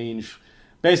want, and change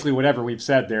basically whatever we've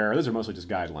said there. Those are mostly just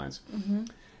guidelines. Mm-hmm.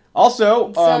 Also,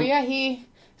 he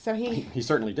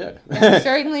certainly did.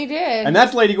 certainly did. And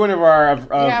that's Lady Guinevere of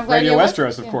Radio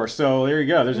Westeros, of yeah. course. So there you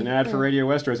go. There's an ad for Radio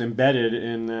Westeros embedded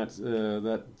in that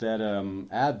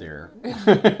ad there.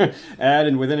 Ad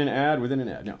and within an ad within an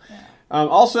ad. No. Yeah.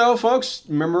 Also, folks,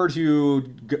 remember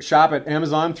to shop at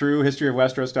Amazon through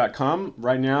historyofwesteros.com.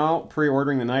 Right now,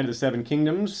 pre-ordering The Night of the Seven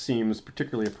Kingdoms seems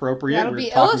particularly appropriate. That'll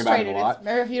be illustrated.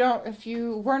 If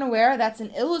you weren't aware, that's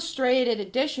an illustrated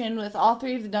edition with all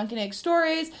 3 of the Dunk and Egg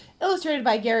stories, illustrated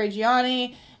by Gary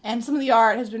Gianni, and some of the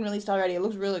art has been released already. It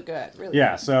looks really good.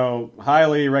 So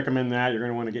highly recommend that. You're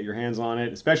going to want to get your hands on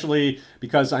it, especially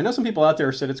because I know some people out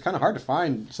there said it's kind of hard to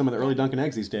find some of the early Dunk and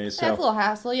Eggs these days. So it's a little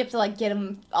hassle. You have to get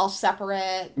them all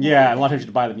separate. Yeah, a lot of times you have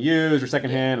to buy them used or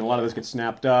secondhand, and a lot of those get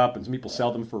snapped up, and some people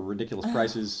sell them for ridiculous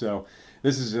prices. So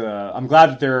this is, I'm glad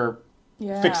that they're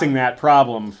fixing that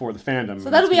problem for the fandom.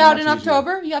 So that'll be out in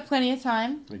October. You got plenty of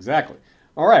time. Exactly.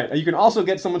 All right, you can also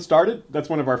get someone started. That's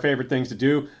one of our favorite things to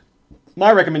do.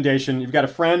 My recommendation, you've got a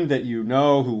friend that you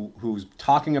know who's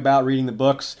talking about reading the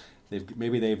books.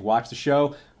 Maybe they've watched the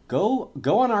show. Go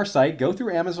on our site, go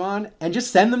through Amazon, and just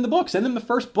send them the book. Send them the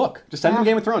first book. Just send them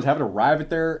Game of Thrones. Have it arrive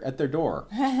at their door.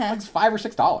 It's $5 or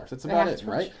 $6. That's about it,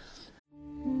 right?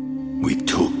 We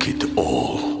took it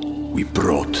all. We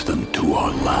brought them to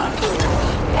our land.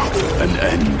 An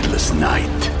endless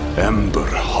night, ember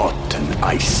hot and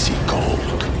icy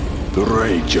cold. The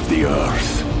rage of the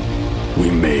earth. We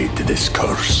made this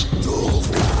curse.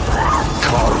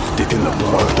 Carved it in the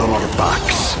blood on our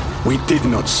backs. We did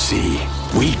not see.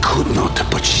 We could not,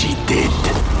 but she did.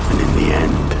 And in the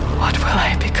end... What will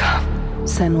I become?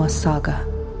 Senua's Saga.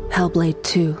 Hellblade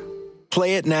 2.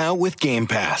 Play it now with Game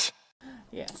Pass.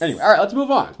 Yes. Anyway, all right, let's move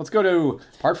on. Let's go to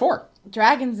part 4.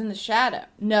 Dragons in the Shadow.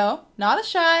 No, not a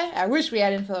shy. I wish we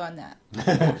had info on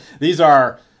that. These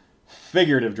are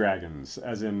figurative dragons,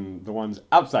 as in the ones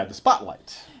outside the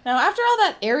spotlight. Now, after all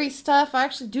that Ares stuff, I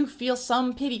actually do feel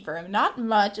some pity for him. Not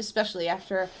much, especially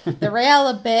after the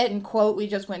Rhaella bit and quote we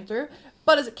just went through.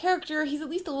 But as a character, he's at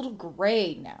least a little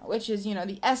gray now, which is,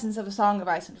 the essence of A Song of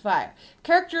Ice and Fire.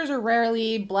 Characters are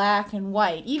rarely black and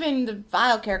white. Even the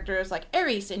vile characters like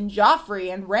Aerys and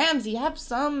Joffrey and Ramsay have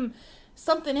something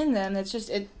in them that's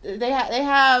just they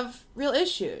have real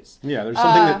issues. Yeah, there's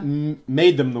something that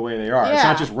made them the way they are. Yeah. It's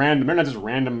not just random. They're not just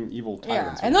random evil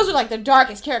tyrants. Yeah, and those are like the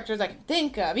darkest characters I can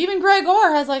think of. Even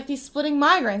Gregor has like these splitting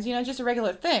migraines, just a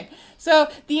regular thing. So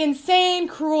the insane,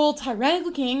 cruel,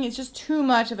 tyrannical king is just too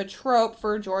much of a trope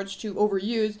for George to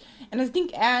overuse. And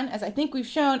as I think we've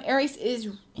shown, Aerys is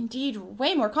indeed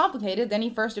way more complicated than he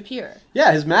first appeared.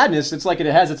 Yeah, his madness, it's like it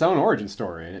has its own origin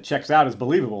story, and it checks out as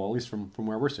believable, at least from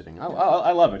where we're sitting.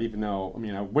 I love it, even though,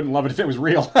 I wouldn't love it if it was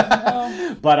real.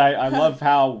 But I love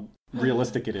how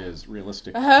realistic it is.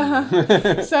 Realistic.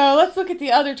 So let's look at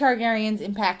the other Targaryens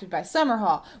impacted by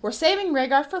Summerhall. We're saving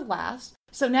Rhaegar for last,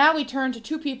 so now we turn to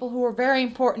two people who were very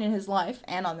important in his life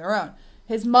and on their own.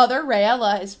 His mother,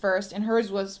 Rhaella, is first, and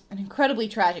hers was an incredibly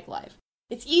tragic life.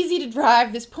 It's easy to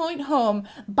drive this point home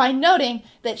by noting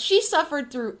that she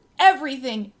suffered through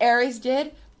everything Aerys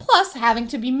did, plus having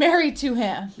to be married to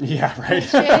him. Yeah,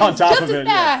 right. On top just of it.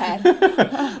 As bad.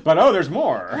 Yeah. But there's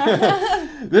more.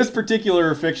 This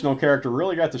particular fictional character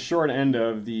really got the short end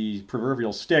of the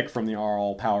proverbial stick from the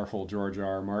all-powerful George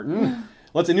R.R. Martin.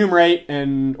 Let's enumerate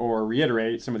or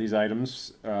reiterate some of these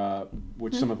items,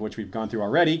 some of which we've gone through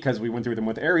already, because we went through them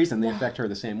with Aerys, and they affect her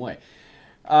the same way.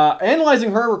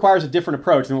 Analyzing her requires a different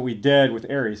approach than what we did with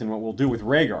Aerys and what we'll do with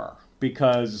Rhaegar,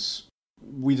 because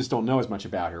we just don't know as much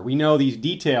about her. We know these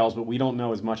details, but we don't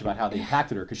know as much about how they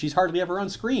impacted her, because she's hardly ever on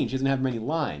screen. She doesn't have many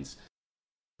lines.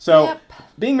 So,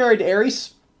 being married to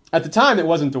Aerys, at the time, it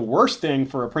wasn't the worst thing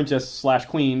for a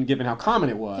princess/queen, given how common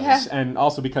it was, and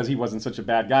also because he wasn't such a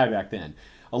bad guy back then.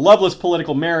 A loveless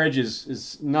political marriage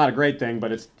is not a great thing,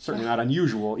 but it's certainly not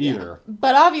unusual either.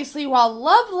 But obviously, while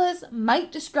loveless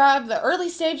might describe the early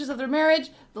stages of their marriage,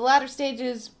 the latter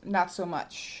stages, not so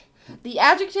much. The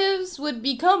adjectives would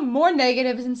become more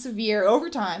negative and severe over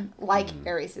time, like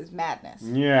Aerys' madness.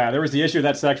 Yeah, there was the issue of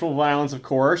that sexual violence, of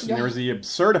course, and there was the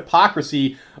absurd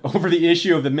hypocrisy over the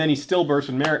issue of the many stillbirths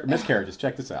and miscarriages.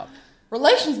 Check this out.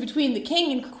 Relations between the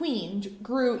king and queen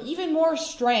grew even more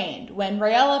strained when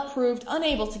Rhaella proved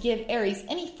unable to give Aerys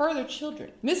any further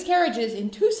children. Miscarriages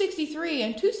in 263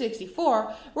 and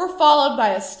 264 were followed by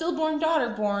a stillborn daughter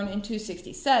born in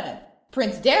 267.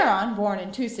 Prince Daeron, born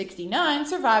in 269,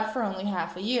 survived for only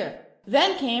half a year.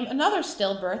 Then came another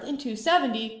stillbirth in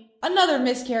 270, another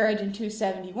miscarriage in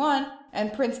 271,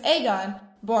 and Prince Aegon,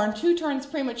 born 2 turns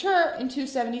premature in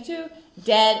 272,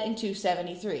 dead in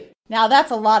 273. Now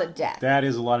that's a lot of death. That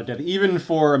is a lot of death. Even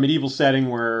for a medieval setting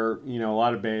where, a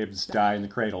lot of babes die in the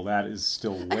cradle, that is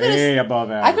still way above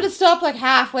average. I could have stopped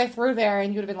halfway through there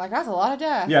and you'd have been like, that's a lot of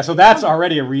death. Yeah, so that's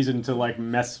already a reason to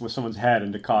mess with someone's head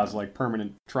and to cause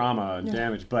permanent trauma and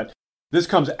damage. But this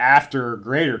comes after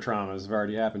greater traumas have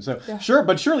already happened. So sure,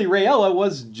 but surely Rhaella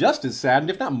was just as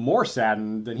saddened, if not more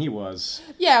saddened than he was.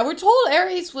 Yeah, we're told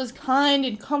Aerys was kind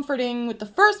and comforting with the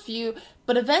first few,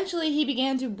 but eventually he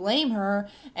began to blame her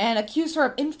and accuse her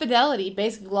of infidelity,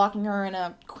 basically locking her in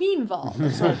a queen vault,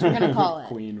 or so we're going to call it.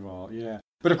 Queen vault, yeah.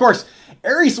 But of course,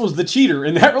 Aerys was the cheater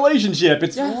in that relationship.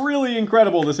 It's really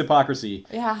incredible, this hypocrisy.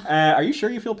 Yeah. Are you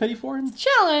sure you feel pity for him?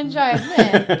 Challenge, I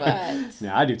admit, but...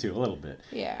 Yeah, I do too, a little bit.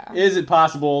 Yeah. Is it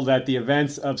possible that the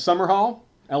events of Summerhall,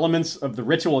 elements of the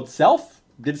ritual itself,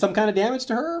 did some kind of damage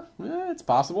to her? It's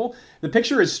possible. The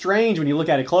picture is strange when you look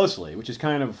at it closely, which is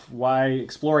kind of why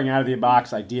exploring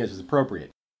out-of-the-box ideas is appropriate.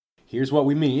 Here's what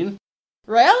we mean.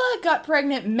 Rhaella got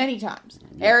pregnant many times.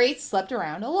 Aerys slept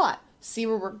around a lot. see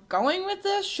where we're going with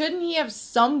this? Shouldn't he have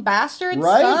some bastards?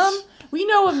 Right? Some? We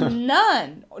know of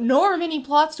none, nor of any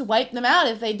plots to wipe them out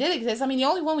if they did exist. I mean, the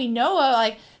only one we know of,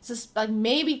 like, is just, like,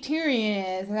 maybe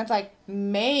Tyrion is, and that's like,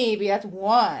 maybe, that's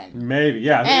one. Maybe,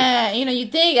 yeah. And, you know,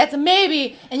 you'd think that's a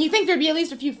maybe, and you think there'd be at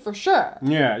least a few for sure.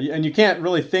 Yeah, and you can't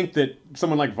really think that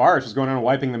someone like Varys was going on and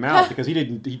wiping them out, because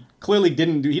he clearly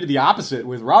didn't he did the opposite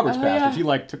with Robert's bastards. He,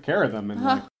 like, took care of them and,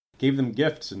 like, gave them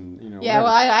gifts and, you know, yeah, whatever.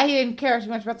 well, I didn't care too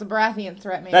much about the Baratheon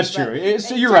threat, maybe. That's true.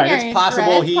 You're right. It's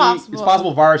possible It's it's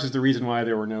possible Varys is the reason why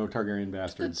there were no Targaryen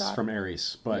bastards from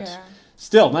Aerys, but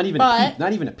still, not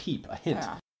even a peep, a hint.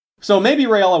 Yeah. So maybe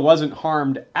Rhaella wasn't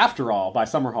harmed after all by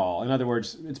Summerhall. In other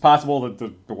words, it's possible that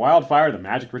the wildfire, the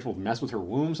magic ritual, messed with her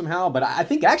womb somehow. But I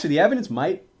think actually the evidence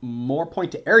might more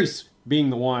point to Aerys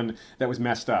being the one that was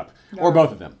messed up, or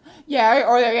both of them. Yeah,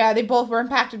 or they both were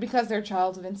impacted because they're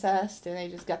childs of incest, and they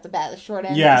just got the short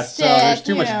end. Yeah, of the so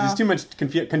stick, there's too much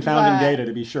confounding data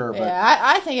to be sure. But yeah,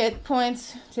 I think it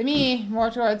points to me more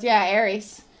towards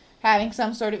Aerys having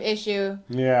some sort of issue.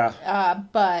 Yeah.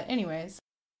 But anyways,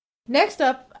 next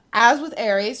up. As with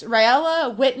Aerys,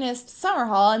 Rhaella witnessed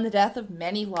Summerhall and the death of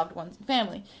many loved ones and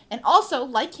family. And also,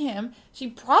 like him, she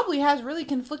probably has really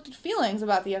conflicted feelings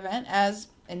about the event, as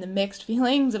in the mixed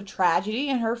feelings of tragedy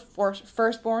and her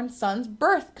firstborn son's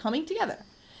birth coming together.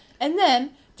 And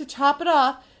then, to top it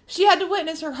off, she had to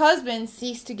witness her husband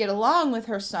cease to get along with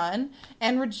her son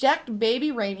and reject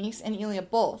baby Rhaenys and Elia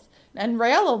both. And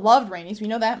Rhaella loved Rhaenys, we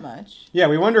know that much. Yeah,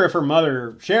 we wonder if her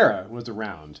mother, Shera, was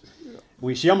around.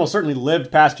 She almost certainly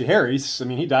lived past Jaehaerys. I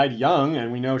mean, he died young,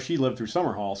 and we know she lived through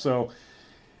Summerhall. So,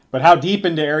 but how deep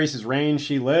into Aerys' reign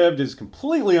she lived is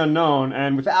completely unknown,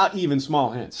 and without even small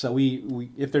hints. So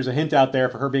if there's a hint out there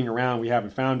for her being around, we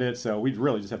haven't found it. So we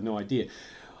really just have no idea.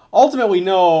 Ultimately, we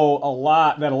know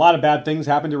that a lot of bad things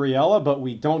happened to Rhaella, but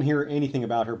we don't hear anything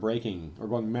about her breaking or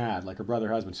going mad like her brother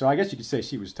husband. So I guess you could say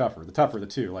she was tougher. The tougher of the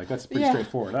two. Like, that's pretty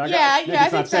straightforward. I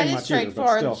think that is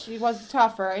straightforward. She was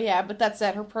tougher, but that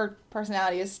said, her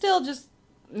personality is still just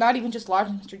not even just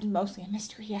largely a mystery, just mostly a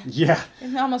mystery, Yeah.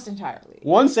 Almost entirely.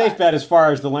 One safe bet as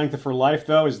far as the length of her life,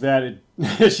 though, is that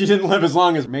she didn't live as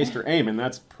long as Maester Aemon.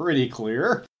 That's pretty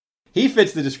clear. He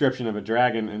fits the description of a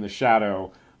dragon in the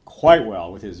shadow quite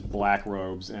well with his black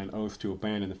robes and oath to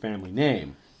abandon the family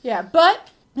name. Yeah, but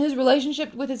his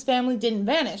relationship with his family didn't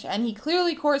vanish, and he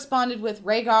clearly corresponded with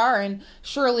Rhaegar and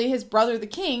surely his brother the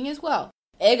king as well.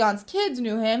 Aegon's kids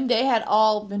knew him. They had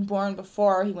all been born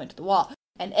before he went to the Wall.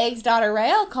 And Aeg's daughter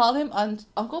Rhaelle called him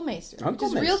Uncle Maester, which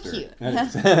is real cute.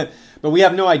 But we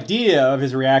have no idea of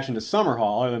his reaction to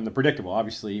Summerhall, other than the predictable.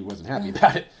 Obviously, he wasn't happy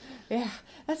about it. Yeah,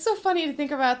 that's so funny to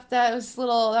think about. That was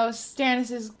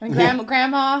Stannis'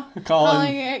 grandma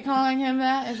calling him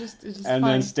that. It's just and funny.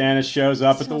 Then Stannis shows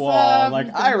up at the wall,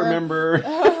 I remember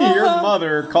your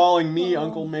mother calling me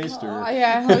Uncle Maester.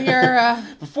 Your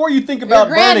before you think about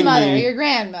burning me. Your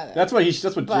grandmother. That's what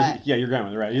your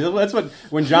grandmother, right? That's what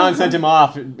when Jon sent him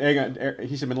off. He should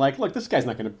have been like, look, this guy's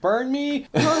not going to burn me.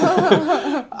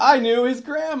 I knew his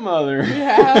grandmother.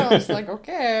 Yeah, I was like,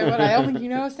 okay, but I don't think you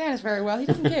know Stannis very well. He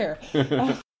doesn't care.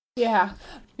 Yeah.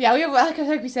 We have,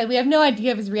 like we said, we have no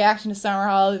idea of his reaction to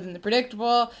Summerhall other than the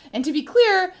predictable. And to be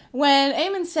clear, when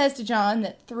Aemon says to Jon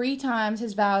that 3 times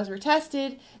his vows were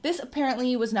tested, this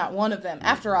apparently was not one of them.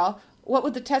 After all, what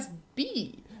would the test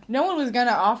be? No one was going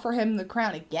to offer him the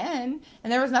crown again,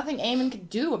 and there was nothing Aemon could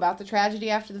do about the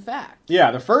tragedy after the fact. Yeah,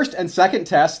 the first and second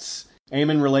tests,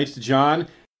 Aemon relates to Jon,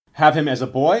 have him as a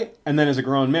boy and then as a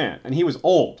grown man. And he was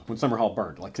old when Summerhall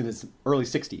burned, like in his early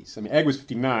 60s. I mean, Aeg was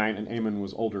 59 and Aemon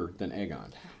was older than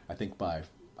Aegon. I think by,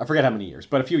 I forget how many years,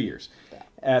 but a few years.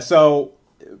 But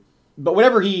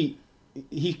whatever he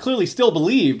clearly still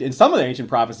believed in some of the ancient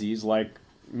prophecies, like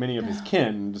many of his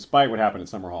kin, despite what happened at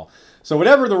Summerhall. So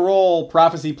whatever the role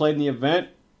prophecy played in the event,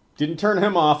 didn't turn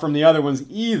him off from the other ones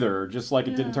either, just like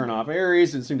it didn't turn off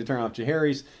Aerys and seemed to turn off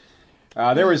Jaehaerys.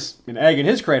 There was an egg in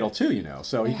his cradle too,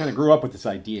 so he kind of grew up with this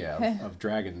idea of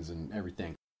dragons and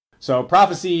everything. So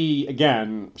prophecy,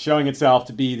 again, showing itself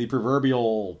to be the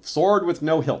proverbial sword with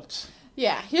no hilt.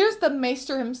 Yeah, here's the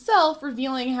Maester himself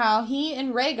revealing how he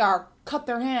and Rhaegar cut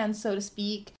their hands, so to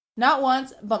speak, not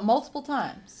once, but multiple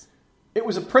times. It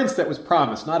was a prince that was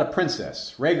promised, not a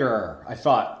princess. Rhaegar, I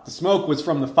thought. The smoke was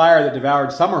from the fire that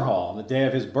devoured Summerhall on the day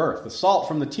of his birth, the salt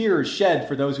from the tears shed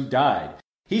for those who died.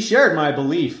 He shared my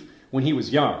belief when he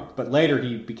was young, but later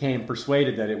he became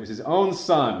persuaded that it was his own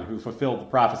son who fulfilled the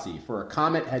prophecy, for a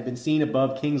comet had been seen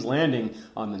above King's Landing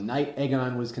on the night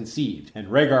Aegon was conceived, and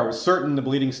Rhaegar was certain the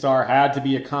bleeding star had to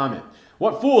be a comet.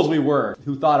 What fools we were,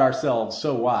 who thought ourselves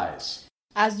so wise.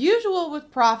 As usual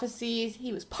with prophecies,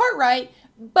 he was part right,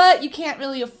 but you can't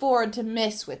really afford to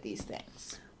miss with these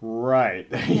things. Right.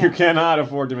 Yeah. You cannot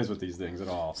afford to miss with these things at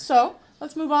all. So,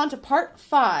 let's move on to part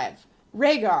 5.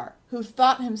 Rhaegar, who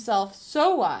thought himself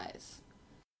so wise.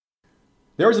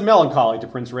 There was a melancholy to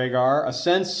Prince Rhaegar, a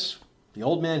sense the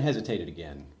old man hesitated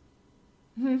again.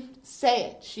 Say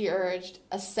it, she urged.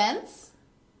 A sense?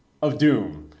 Of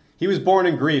doom. He was born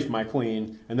in grief, my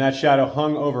queen, and that shadow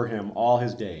hung over him all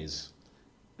his days.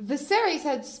 Viserys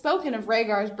had spoken of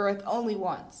Rhaegar's birth only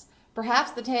once.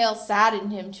 Perhaps the tale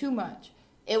saddened him too much.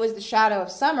 It was the shadow of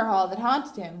Summerhall that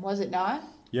haunted him, was it not?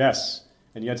 Yes,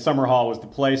 and yet Summerhall was the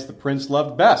place the prince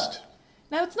loved best.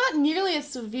 Now, it's not nearly as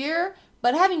severe,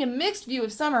 but having a mixed view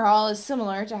of Summerhall is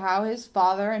similar to how his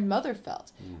father and mother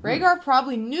felt. Rhaegar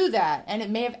probably knew that, and it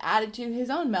may have added to his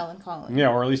own melancholy. Yeah,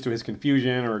 or at least to his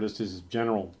confusion, or just his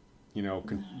general,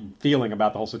 feeling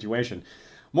about the whole situation.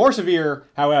 More severe,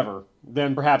 however,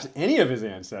 than perhaps any of his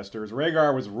ancestors,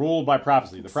 Rhaegar was ruled by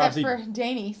prophecy. Except for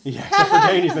Daenerys. Yeah, except for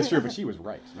Daenerys, that's true, but she was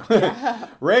right.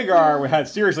 Rhaegar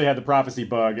had the prophecy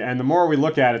bug, and the more we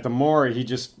look at it, the more he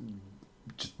just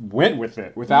went with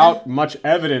it without much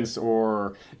evidence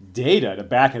or data to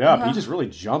back it up. He just really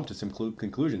jumped to some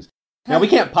conclusions. Now, we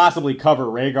can't possibly cover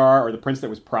Rhaegar or the Prince That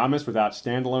Was Promised without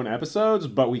standalone episodes,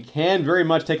 but we can very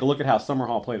much take a look at how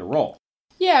Summerhall played a role.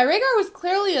 Yeah, Rhaegar was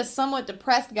clearly a somewhat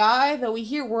depressed guy, though we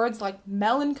hear words like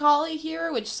melancholy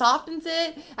here, which softens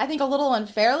it, I think, a little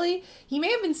unfairly. He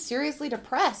may have been seriously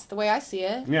depressed, the way I see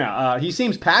it. Yeah, he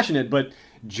seems passionate, but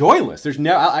joyless.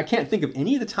 I can't think of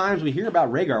any of the times we hear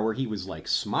about Rhaegar where he was, like,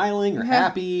 smiling or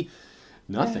happy.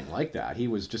 Nothing like that. He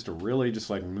was just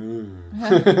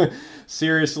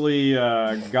seriously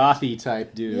gothy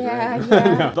type dude. Yeah, right?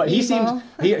 yeah. But he seemed,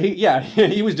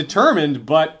 he was determined,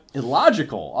 but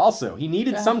illogical also. He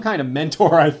needed some kind of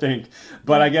mentor, I think.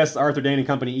 But I guess Arthur Dayne and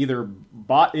company either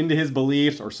bought into his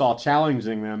beliefs or saw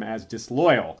challenging them as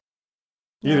disloyal.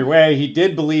 Either way, he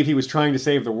did believe he was trying to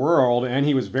save the world, and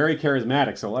he was very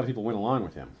charismatic, so a lot of people went along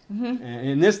with him. And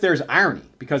in this, there's irony,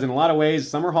 because in a lot of ways,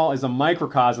 Summerhall is a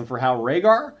microcosm for how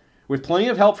Rhaegar, with plenty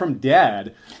of help from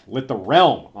Dad, lit the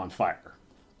realm on fire.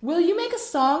 Will you make a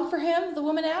song for him? The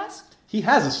woman asked. He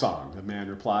has a song, the man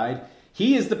replied.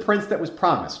 He is the prince that was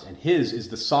promised, and his is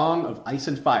the song of ice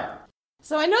and fire.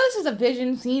 So I know this is a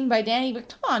vision seen by Dany, but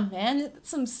come on, man, that's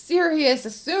some serious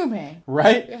assuming.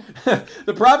 Right? Yeah.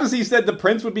 The prophecy said the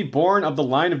prince would be born of the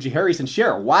line of Jaehaerys and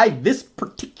Cher. Why this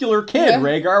particular kid,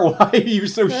 Rhaegar? Why are you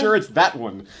so sure it's that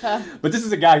one? But this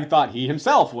is a guy who thought he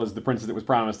himself was the prince that was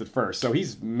promised at first, so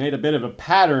he's made a bit of a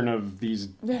pattern of these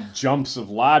jumps of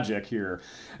logic here.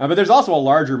 But there's also a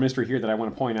larger mystery here that I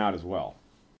want to point out as well.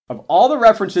 Of all the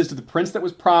references to the prince that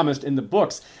was promised in the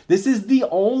books, this is the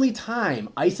only time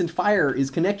ice and fire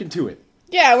is connected to it.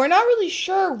 Yeah, we're not really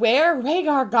sure where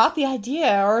Rhaegar got the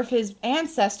idea, or if his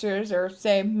ancestors, or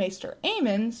say Maester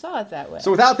Aemon, saw it that way.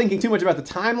 So without thinking too much about the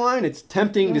timeline, it's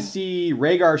tempting to see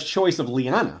Rhaegar's choice of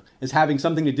Lyanna as having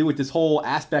something to do with this whole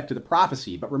aspect of the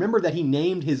prophecy. But remember that he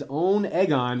named his own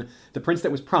Aegon the prince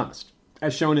that was promised,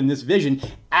 as shown in this vision,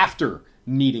 after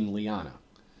meeting Lyanna.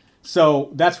 So,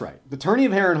 that's right. The tourney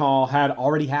of Harrenhal had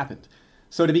already happened.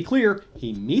 So, to be clear,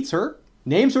 he meets her,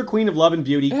 names her Queen of Love and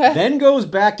Beauty, then goes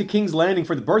back to King's Landing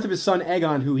for the birth of his son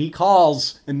Aegon, who he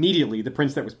calls immediately the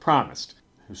prince that was promised,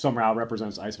 who somehow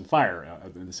represents ice and fire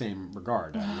in the same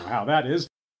regard. I don't know how that is.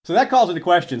 So that calls into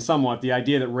question somewhat the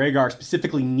idea that Rhaegar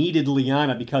specifically needed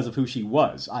Lyanna because of who she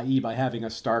was, i.e. by having a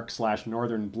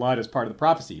Stark/Northern blood as part of the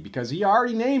prophecy, because he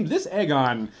already named this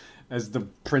Aegon as the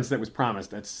prince that was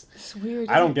promised. It's weird.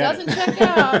 I don't get it. Doesn't check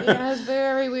out. Yeah, it's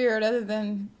very weird. Other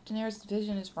than Daenerys'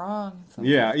 vision is wrong.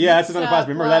 Yeah, that's another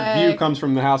possibility. Remember, that view comes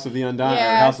from the House of the Undying.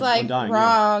 Yeah, House it's like Undying,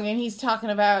 wrong, and he's talking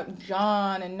about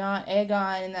Jon and not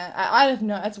Aegon, and that I don't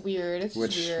know. That's weird. It's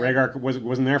which weird. Rhaegar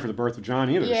wasn't there for the birth of Jon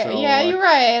either. Yeah, so, you're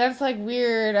right. That's like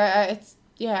weird.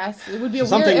 It would be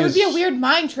a weird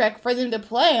mind trick for them to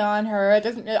play on her.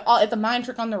 It's a mind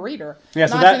trick on the reader. Yeah,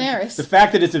 not Daenerys. The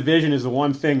fact that it's a vision is the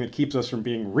one thing that keeps us from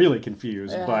being really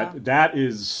confused. Yeah. But that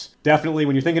is definitely,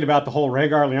 when you're thinking about the whole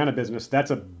Rhaegar-Lyanna business,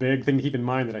 that's a big thing to keep in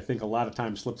mind that I think a lot of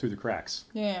times slip through the cracks.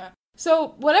 Yeah.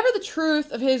 So whatever the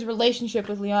truth of his relationship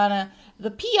with Lyanna, the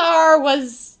PR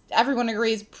was, everyone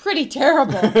agrees, pretty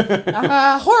terrible.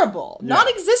 Horrible. Yeah.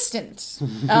 Non-existent.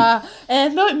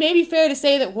 And though it may be fair to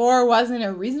say that war wasn't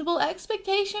a reasonable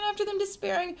expectation after them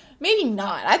despairing, maybe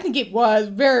not. I think it was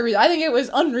I think it was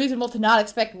unreasonable to not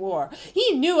expect war.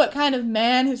 He knew what kind of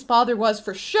man his father was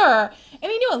for sure,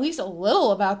 and he knew at least a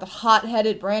little about the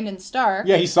hot-headed Brandon Stark.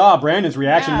 Yeah, he saw Brandon's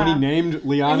reaction when he named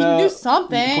Lyanna he knew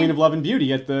something. Queen of Love and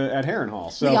Beauty at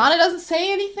Harrenhal. So Lyanna doesn't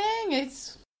say anything.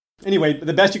 Anyway,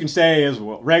 the best you can say is,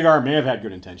 well, Rhaegar may have had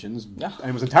good intentions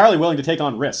and was entirely willing to take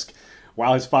on risk,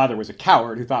 while his father was a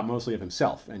coward who thought mostly of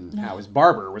himself and how his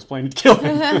barber was planning to kill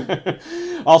him.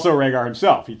 Also, Rhaegar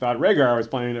himself. He thought Rhaegar was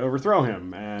planning to overthrow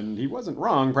him, and he wasn't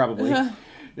wrong, probably.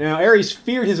 Now, Aerys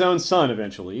feared his own son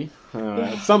eventually.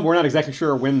 We're not exactly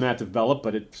sure when that developed,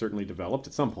 but it certainly developed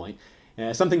at some point.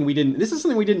 This is something we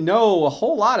didn't know a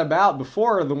whole lot about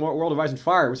before the World of Ice and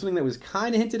Fire. It was something that was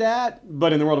kind of hinted at,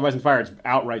 but in the World of Ice and Fire, it's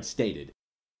outright stated.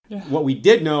 What we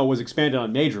did know was expanded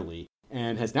on majorly,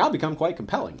 and has now become quite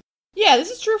compelling. Yeah,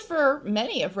 this is true for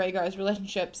many of Rhaegar's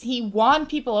relationships. He won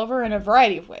people over in a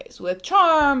variety of ways, with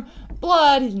charm,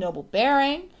 blood, his noble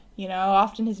bearing,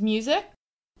 often his music.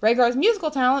 Rhaegar's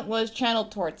musical talent was channeled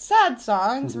towards sad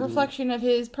songs, a reflection of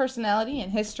his personality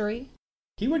and history.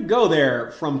 He would go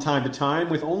there from time to time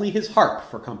with only his harp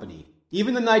for company.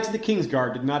 Even the Knights of the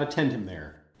Kingsguard did not attend him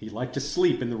there. He liked to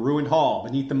sleep in the ruined hall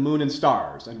beneath the moon and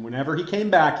stars, and whenever he came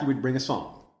back, he would bring a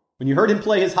song. When you heard him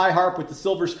play his high harp with the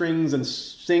silver strings and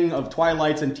sing of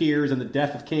twilights and tears and the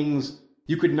death of kings,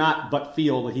 you could not but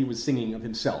feel that he was singing of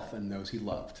himself and those he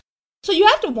loved. So you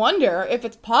have to wonder if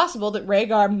it's possible that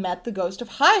Rhaegar met the ghost of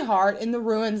Highheart in the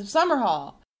ruins of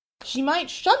Summerhall. She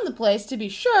might shun the place, to be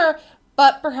sure,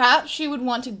 but perhaps she would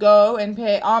want to go and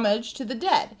pay homage to the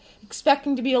dead,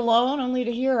 expecting to be alone only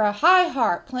to hear a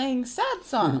Highheart playing sad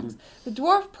songs. The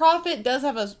dwarf prophet does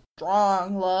have a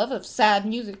strong love of sad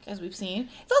music, as we've seen.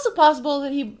 It's also possible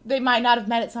that they might not have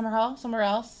met at Summerhall, somewhere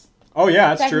else. Oh, yeah,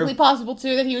 that's true. Technically possible,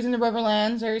 too, that he was in the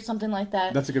Riverlands or something like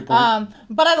that. That's a good point.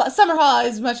 But Summerhall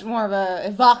is much more of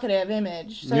an evocative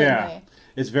image, certainly. Yeah,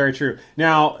 it's very true.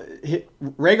 Now,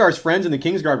 Rhaegar's friends in the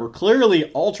Kingsguard were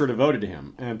clearly ultra devoted to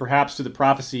him, and perhaps to the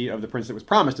prophecy of the prince that was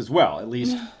promised as well, at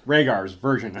least Rhaegar's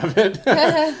version of it,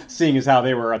 seeing as how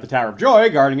they were at the Tower of Joy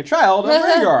guarding a child of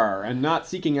Rhaegar, and not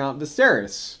seeking out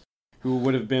Viserys, who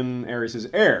would have been Aerys'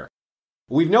 heir.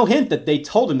 We've no hint that they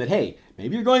told him that, hey,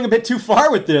 maybe you're going a bit too far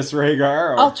with this,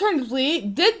 Rhaegar. Alternatively,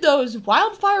 did those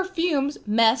wildfire fumes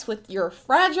mess with your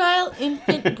fragile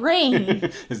infant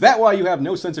brain? Is that why you have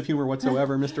no sense of humor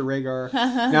whatsoever, Mr. Rhaegar?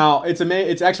 Now,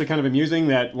 it's actually kind of amusing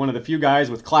that one of the few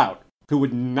guys with clout who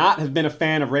would not have been a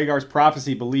fan of Rhaegar's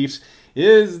prophecy beliefs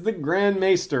is the Grand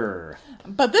Maester.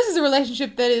 But this is a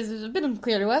relationship that is a bit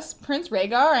unclear to us. Prince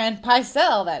Rhaegar and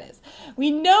Pycelle, that is.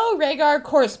 We know Rhaegar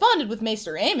corresponded with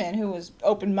Maester Aemon, who was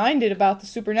open-minded about the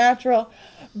supernatural,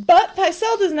 but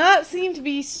Pycelle does not seem to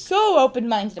be so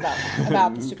open-minded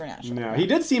about the supernatural. No, he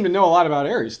did seem to know a lot about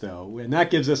Aerys, though, and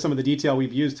that gives us some of the detail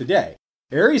we've used today.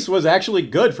 Aerys was actually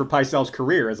good for Pycelle's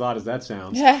career, as odd as that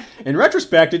sounds. In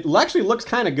retrospect, it actually looks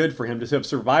kind of good for him to have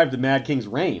survived the Mad King's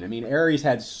reign. I mean, Aerys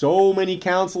had so many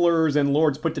counselors and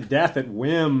lords put to death at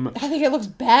whim. I think it looks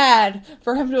bad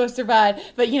for him to have survived,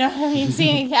 but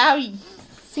seeing how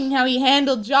he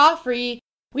handled Joffrey,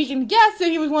 we can guess that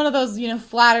he was one of those,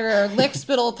 flatterer,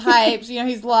 lickspittle types.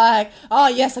 He's like, oh,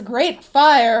 yes, a great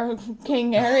fire,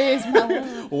 King Aerys.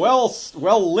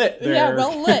 Well lit there. Yeah,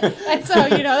 well lit. And so,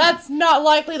 that's not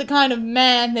likely the kind of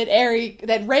man that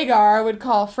Rhaegar would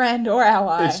call friend or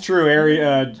ally. It's true.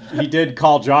 He did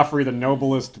call Joffrey the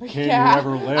noblest king who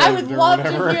ever lived. I would love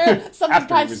to hear something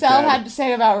Pycelle had to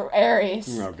say about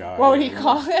Aerys. Oh, God. What would he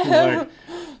call him?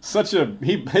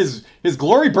 His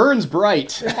glory burns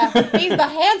bright. Yeah, he's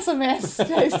the handsomest,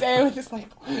 they say, with this the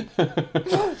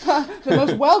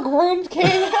most well-groomed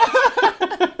king.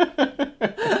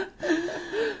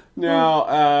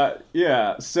 Now,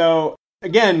 so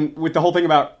again, with the whole thing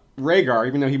about Rhaegar,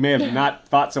 even though he may have not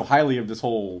thought so highly of this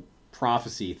whole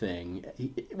prophecy thing,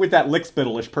 with that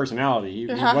lickspittle-ish personality, he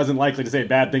wasn't likely to say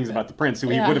bad things about the prince, who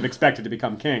he would have expected to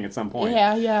become king at some point.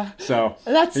 Yeah. So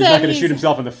he's not going to shoot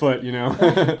himself in the foot,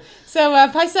 So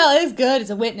Pycelle is good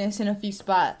as a witness in a few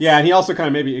spots. Yeah, and he also kind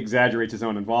of maybe exaggerates his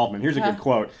own involvement. Here's a good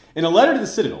quote. In a letter to the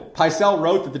Citadel, Pycelle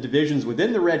wrote that the divisions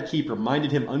within the Red Keep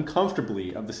reminded him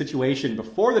uncomfortably of the situation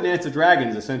before the Dance of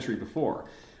Dragons a century before,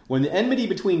 when the enmity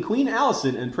between Queen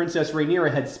Alicent and Princess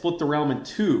Rhaenyra had split the realm in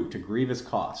two to grievous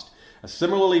cost. A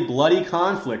similarly bloody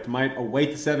conflict might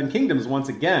await the Seven Kingdoms once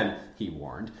again, he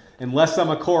warned, unless some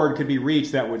accord could be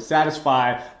reached that would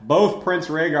satisfy both Prince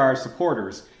Rhaegar's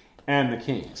supporters and the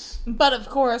kings. But of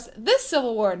course, this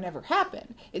civil war never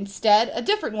happened. Instead, a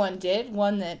different one did,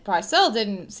 one that Pycelle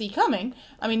didn't see coming.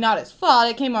 I mean, not his fault,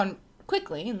 it came on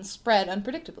quickly and spread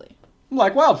unpredictably.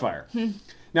 Like wildfire.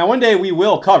 Now, one day we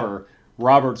will cover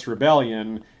Robert's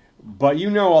Rebellion, but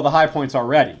you know all the high points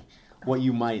already. What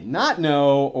you might not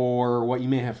know, or what you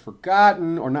may have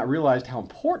forgotten, or not realized how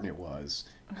important it was,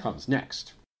 comes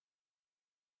next.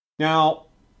 Now,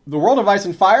 The World of Ice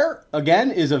and Fire,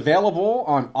 again, is available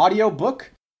on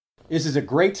audiobook. This is a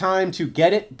great time to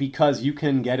get it because you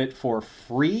can get it for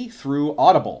free through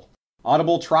Audible.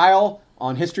 Audible trial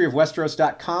on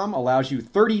historyofwesteros.com allows you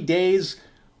 30 days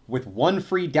with one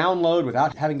free download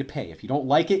without having to pay. If you don't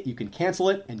like it, you can cancel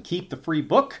it and keep the free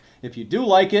book. If you do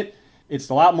like it, it's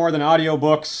a lot more than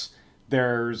audiobooks.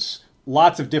 There's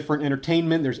lots of different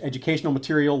entertainment. There's educational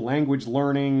material, language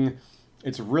learning.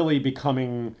 It's really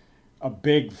becoming a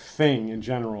big thing in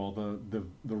general.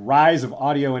 The rise of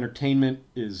audio entertainment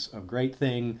is a great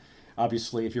thing.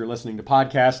 Obviously, if you're listening to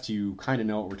podcasts, you kind of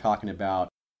know what we're talking about.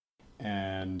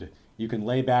 And you can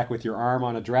lay back with your arm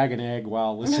on a dragon egg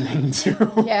while listening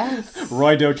to Yes.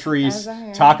 Roy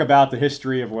Dotrice talk about the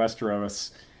history of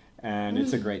Westeros. And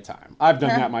it's a great time. I've done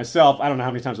that myself. I don't know how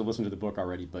many times I've listened to the book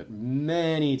already, but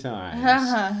many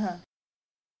times.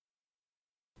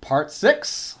 Part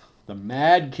 6, The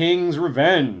Mad King's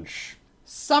Revenge.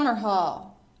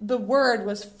 Summerhall. The word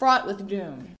was fraught with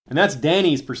doom. And that's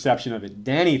Dany's perception of it.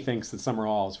 Dany thinks that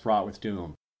Summerhall is fraught with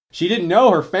doom. She didn't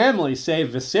know her family save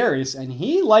Viserys, and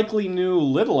he likely knew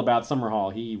little about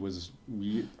Summerhall. He was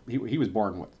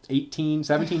born,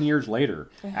 17 years later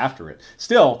after it.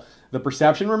 Still, the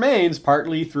perception remains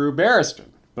partly through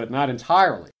Barristan, but not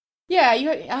entirely. Yeah,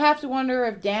 I have to wonder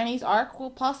if Dany's arc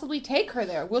will possibly take her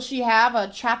there. Will she have a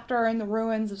chapter in the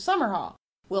ruins of Summerhall?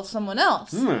 Will someone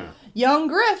else? Young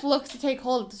Griff looks to take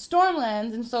hold of the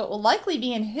Stormlands, and so it will likely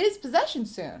be in his possession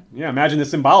soon. Yeah, imagine the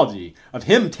symbology of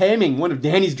him taming one of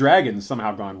Dany's dragons,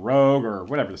 somehow gone rogue or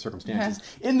whatever the circumstances,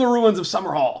 in the ruins of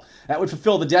Summerhall. That would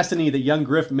fulfill the destiny that young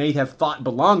Griff may have thought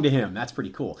belonged to him. That's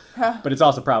pretty cool. But it's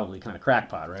also probably kind of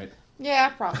crackpot, right? Yeah,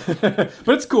 probably. But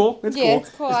it's cool. It's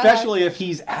cool. Especially if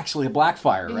he's actually a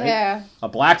Blackfire, right? Yeah. A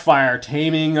Blackfire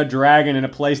taming a dragon in a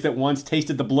place that once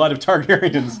tasted the blood of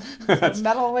Targaryens. That's a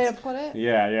metal way to put it.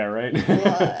 Yeah, right?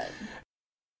 Blood.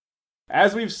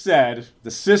 As we've said, the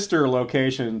sister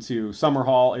location to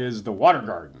Summerhall is the Water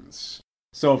Gardens.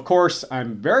 So, of course,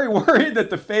 I'm very worried that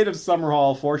the fate of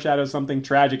Summerhall foreshadows something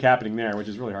tragic happening there, which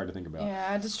is really hard to think about.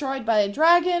 Yeah, destroyed by a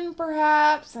dragon,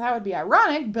 perhaps. That would be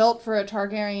ironic. Built for a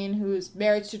Targaryen whose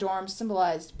marriage to Dorne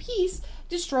symbolized peace,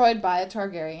 destroyed by a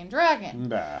Targaryen dragon.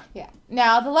 Bah. Yeah.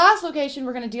 Now, the last location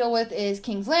we're going to deal with is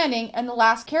King's Landing, and the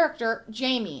last character,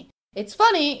 Jaime. It's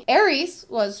funny, Aerys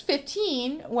was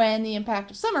 15 when the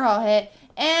impact of Summerhall hit,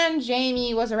 and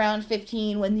Jaime was around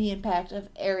 15 when the impact of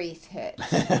Aerys hit.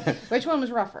 Which one was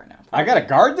rougher? No, I gotta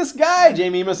guard this guy?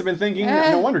 Jaime must have been thinking.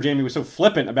 No wonder Jaime was so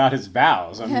flippant about his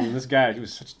vows. I mean, this guy, he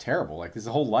was such terrible, like his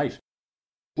whole life.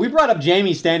 We brought up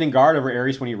Jaime standing guard over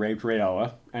Aerys when he raped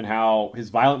Rhaeola, and how his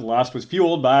violent lust was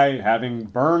fueled by having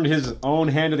burned his own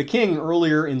hand to the king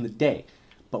earlier in the day.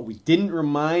 But we didn't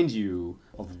remind you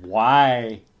of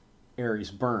why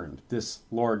Aerys burned this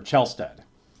Lord Chelstead.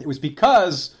 It was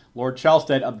because Lord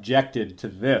Chelstead objected to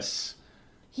this.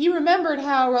 He remembered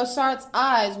how Rosart's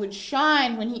eyes would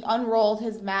shine when he unrolled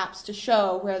his maps to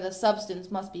show where the substance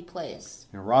must be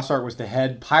placed. Now, Rosart was the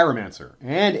head pyromancer,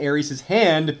 and Aerys'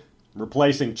 hand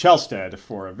replacing Chelstead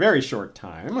for a very short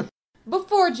time.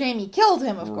 Before Jaime killed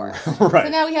him, of course. Right. So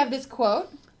now we have this quote.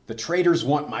 "The traitors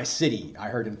want my city," I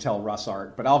heard him tell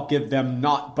Rosart, "but I'll give them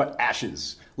naught but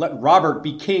ashes. Let Robert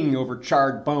be king over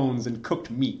charred bones and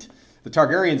cooked meat. The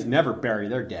Targaryens never bury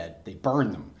their dead, they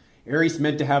burn them. Aerys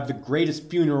meant to have the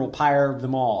greatest funeral pyre of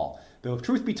them all, though if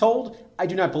truth be told, I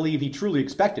do not believe he truly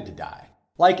expected to die.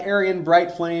 Like Aerion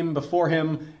Brightflame before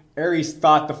him, Aerys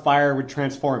thought the fire would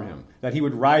transform him, that he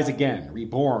would rise again,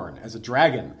 reborn as a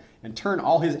dragon, and turn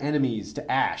all his enemies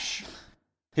to ash.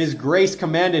 His grace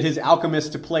commanded his alchemists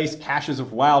to place caches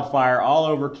of wildfire all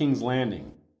over King's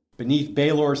Landing, beneath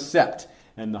Baelor's Sept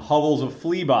and the hovels of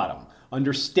Fleabottom,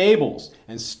 under stables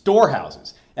and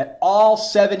storehouses, at all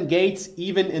 7 gates,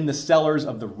 even in the cellars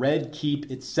of the Red Keep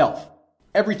itself.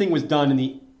 Everything was done in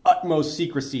the utmost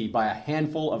secrecy by a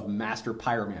handful of master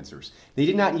pyromancers. They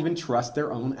did not even trust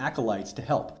their own acolytes to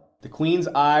help. The queen's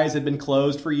eyes had been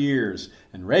closed for years,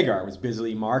 and Rhaegar was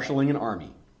busily marshalling an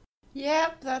army."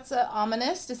 Yep, that's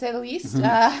ominous, to say the least.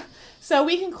 So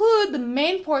we conclude the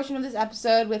main portion of this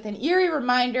episode with an eerie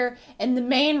reminder and the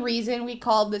main reason we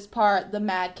called this part the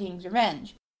Mad King's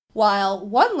Revenge. While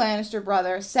one Lannister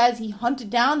brother says he hunted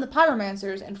down the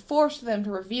pyromancers and forced them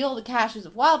to reveal the caches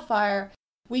of wildfire,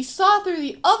 we saw through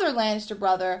the other Lannister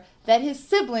brother that his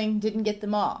sibling didn't get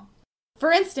them all.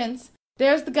 For instance,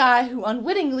 there's the guy who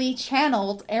unwittingly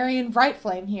channeled Aerion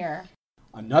Brightflame here.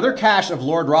 Another cache of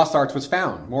Lord Rosart's was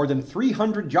found, more than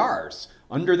 300 jars,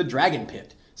 under the Dragon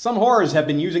Pit. Some whores have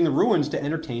been using the ruins to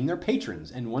entertain their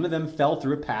patrons, and one of them fell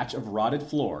through a patch of rotted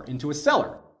floor into a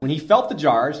cellar. When he felt the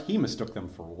jars, he mistook them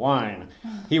for wine.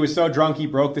 He was so drunk he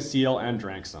broke the seal and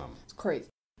drank some. It's crazy.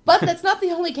 But that's not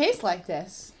the only case like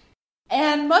this.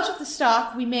 And much of the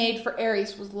stock we made for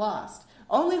Ares was lost.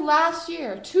 Only last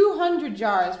year, 200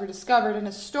 jars were discovered in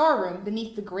a storeroom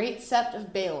beneath the Great Sept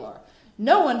of Baelor.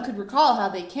 No one could recall how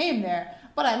they came there,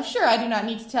 but I'm sure I do not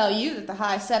need to tell you that the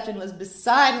High Septon was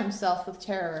beside himself with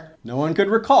terror. No one could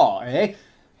recall, eh?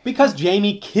 Because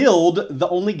Jamie killed the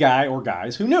only guy or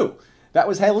guys who knew. That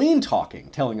was Helene talking,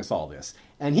 telling us all this.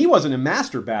 And he wasn't a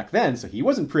master back then, so he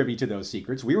wasn't privy to those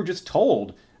secrets. We were just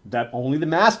told that only the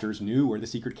masters knew where the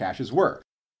secret caches were.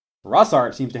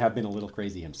 Rossart seems to have been a little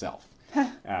crazy himself.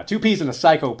 Two peas in a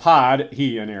psychopod,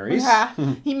 he and Ares.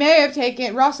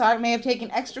 Rossart may have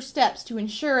taken extra steps to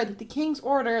ensure that the king's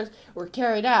orders were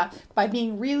carried out by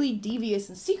being really devious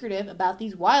and secretive about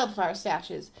these wildfire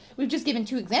stashes. We've just given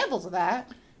 2 examples of that.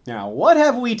 Now, what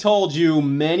have we told you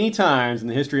many times in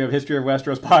the History of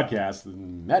Westeros podcast,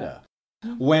 meta?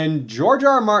 When George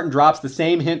R. R. Martin drops the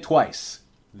same hint twice,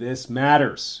 this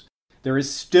matters. There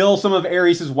is still some of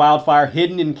Ares' wildfire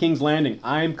hidden in King's Landing.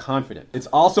 I'm confident. It's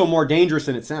also more dangerous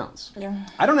than it sounds. Yeah.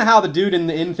 I don't know how the dude in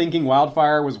the inn thinking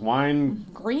wildfire was wine.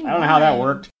 Green I don't know how that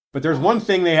worked. But there's one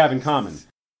thing they have in common.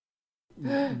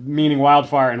 Meaning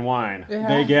wildfire and wine. Yeah.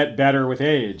 They get better with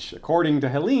age. According to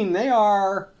Helene, they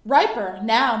are... riper,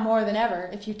 now more than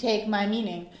ever, if you take my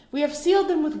meaning. We have sealed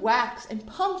them with wax and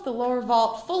pumped the lower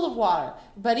vault full of water.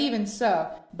 But even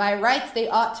so, by rights they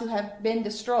ought to have been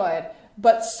destroyed.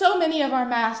 But so many of our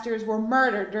masters were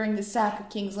murdered during the sack of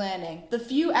King's Landing. The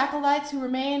few acolytes who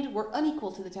remained were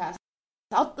unequal to the task.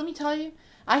 Let me tell you,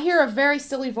 I hear a very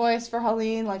silly voice for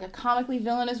Helene, like a comically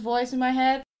villainous voice in my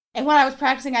head. And when I was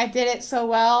practicing, I did it so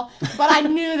well. But I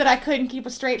knew that I couldn't keep a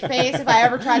straight face if I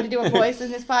ever tried to do a voice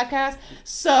in this podcast.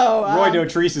 So Roy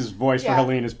Dotrice's voice for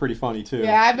Helene is pretty funny, too.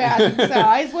 Yeah, I imagine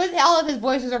so. All of his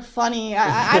voices are funny.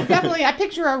 I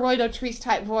picture a Roy Dotrice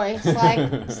type voice.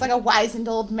 It's like a wizened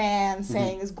old man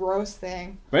saying this gross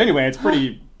thing. But anyway, it's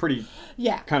pretty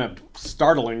yeah, kind of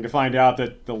startling to find out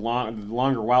that the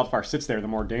longer wildfire sits there, the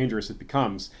more dangerous it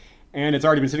becomes. And it's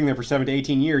already been sitting there for 7 to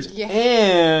 18 years. Yeah.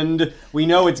 And we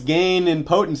know it's gained in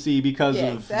potency because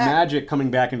of magic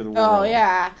coming back into the world. Oh,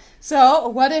 yeah. So,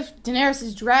 what if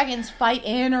Daenerys' dragons fight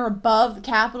in or above the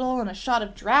capital and a shot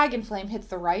of dragon flame hits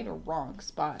the right or wrong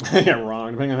spot? Yeah,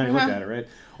 wrong, depending on how you look at it, right?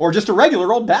 Or just a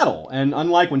regular old battle. And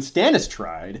unlike when Stannis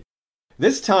tried,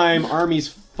 this time armies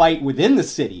fight within the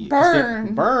city.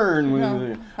 Burn.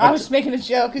 No. I was making a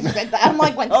joke because you said that. I'm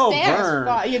like, when Stannis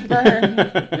fought, you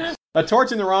burn. A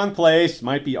torch in the wrong place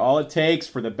might be all it takes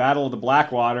for the Battle of the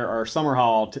Blackwater or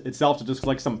Summerhall itself to just look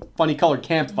like some funny-colored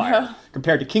campfire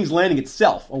compared to King's Landing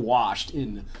itself, awashed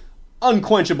in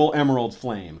unquenchable emerald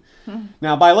flame.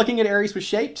 Now, by looking at Ares was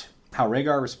shaped, how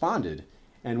Rhaegar responded,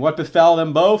 and what befell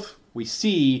them both, we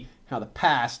see how the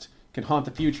past can haunt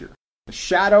the future. The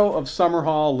shadow of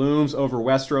Summerhall looms over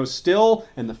Westeros still,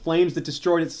 and the flames that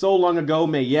destroyed it so long ago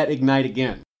may yet ignite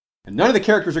again. And none of the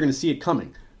characters are going to see it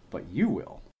coming, but you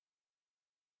will.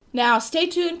 Now, stay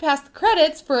tuned past the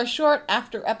credits for a short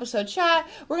after-episode chat.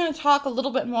 We're going to talk a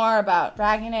little bit more about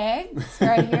dragon eggs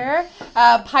right here,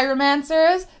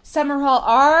 pyromancers, Summerhall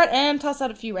art, and toss out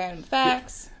a few random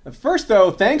facts. First,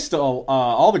 though, thanks to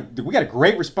we got a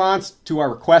great response to our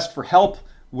request for help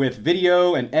with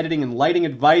video and editing and lighting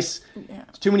advice. Yeah.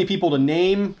 It's too many people to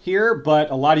name here,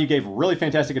 but a lot of you gave really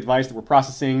fantastic advice that we're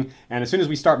processing, and as soon as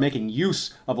we start making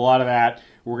use of a lot of that,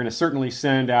 we're going to certainly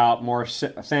send out more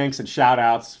thanks and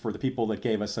shout-outs for the people that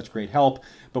gave us such great help.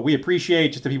 But we appreciate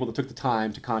just the people that took the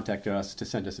time to contact us, to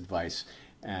send us advice,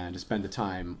 and to spend the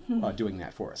time doing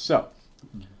that for us. So,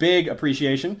 big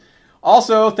appreciation.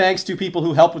 Also, thanks to people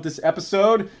who helped with this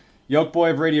episode. Yolkboy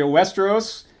of Radio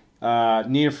Westeros,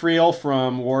 Nina Friel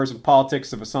from Wars and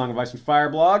Politics of A Song of Ice and Fire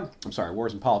blog. I'm sorry,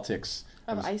 Wars and Politics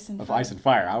of Ice and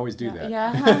Fire. I always do that.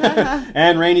 Yeah.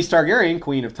 And Rhaenys Targaryen,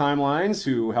 Queen of Timelines,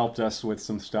 who helped us with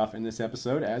some stuff in this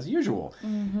episode, as usual.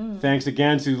 Mm-hmm. Thanks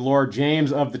again to Lord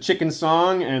James of the Chicken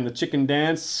Song and the Chicken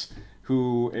Dance,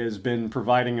 who has been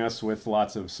providing us with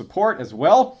lots of support as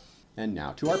well. And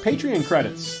now to our Patreon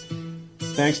credits.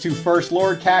 Thanks to First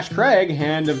Lord Cash Craig,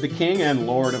 Hand of the King, and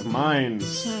Lord of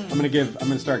Mines. I'm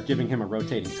gonna start giving him a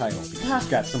rotating title because he's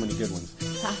got so many good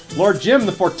ones. Lord Jim,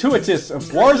 the Fortuitous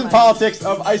of Wars and Politics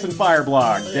of Ice and Fire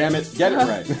blog. Damn it, get it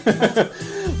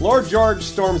right. Lord George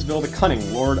Stormsville the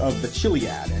Cunning, Lord of the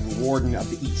Chiliad and Warden of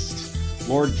the East.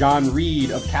 Lord John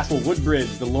Reed of Castle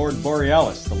Woodbridge, the Lord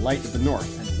Borealis, the Light of the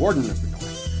North, and Warden of the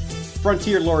North.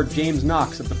 Frontier Lord James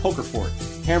Knox of the Poker Fort,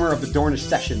 Hammer of the Dornish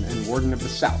Session, and Warden of the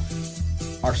South.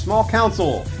 Our small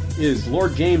council is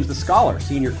Lord James the Scholar,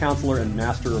 Senior Counselor and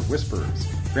Master of Whisperers.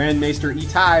 Grand Maester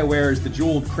Itai wears the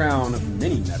jeweled crown of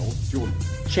many metals. Jeweled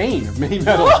chain of many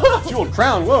metals. Jeweled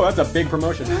crown. Whoa, that's a big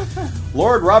promotion.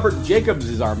 Lord Robert Jacobs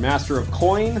is our master of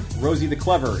coin. Rosie the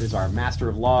Clever is our master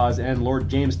of laws. And Lord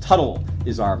James Tuttle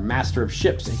is our master of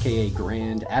ships, a.k.a.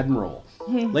 Grand Admiral.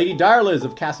 Lady Direliz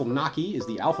of Castle Naki is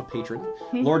the Alpha Patron.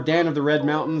 Lord Dan of the Red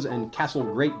Mountains and Castle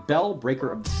Great Bell,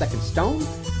 Breaker of the Second Stone.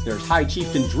 There's High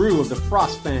Chieftain Drew of the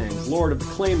Frostfangs, Lord of the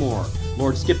Claymore,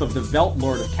 Lord Skip of the Velt,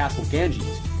 Lord of Castle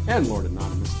Ganges, and Lord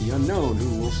Anonymous the Unknown,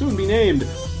 who will soon be named.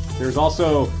 There's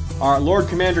also our Lord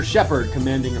Commander Shepard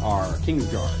commanding our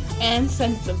Kingsguard. And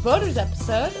since the Voters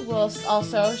episode, we'll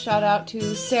also shout out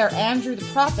to Sir Andrew the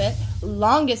Prophet,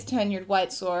 longest tenured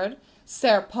White Sword,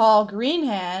 Sir Paul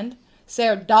Greenhand,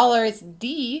 Sir Dollars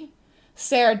D,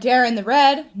 Sir Darren the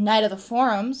Red, Knight of the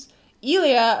Forums,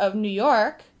 Elia of New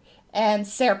York, and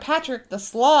Sir Patrick the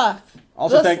Sloth.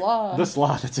 The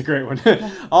Sloth, that's a great one.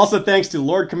 Also thanks to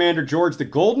Lord Commander George the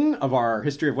Golden of our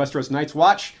History of Westeros Night's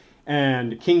Watch,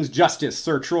 and King's Justice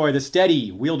Sir Troy the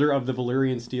Steady, wielder of the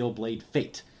Valyrian steel blade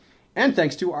Fate. And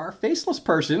thanks to our faceless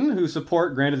person whose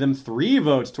support granted them 3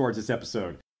 votes towards this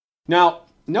episode. Now,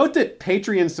 note that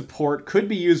Patreon support could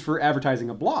be used for advertising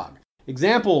a blog.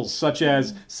 Examples such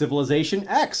as Civilization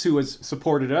X, who has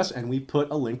supported us, and we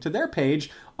put a link to their page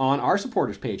on our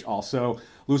supporters page. Also,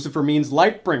 Lucifer Means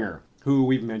Lightbringer, who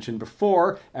we've mentioned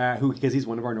before, because he's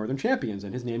one of our Northern Champions,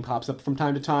 and his name pops up from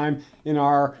time to time in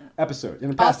our episodes, in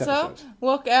the past episodes.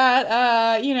 Look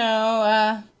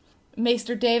at,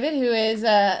 Maester David, who is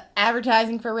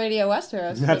advertising for Radio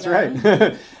Westeros. That's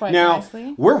right. Quite now,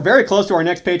 nicely. We're very close to our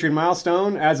next Patreon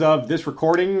milestone. As of this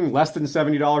recording, less than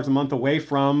 $70 a month away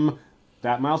from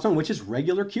that milestone, which is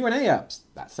regular Q&A apps.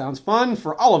 That sounds fun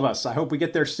for all of us. I hope we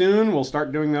get there soon. We'll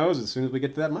start doing those as soon as we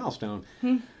get to that milestone.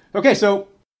 Okay, so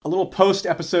a little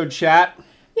post-episode chat.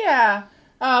 Yeah.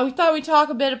 We thought we'd talk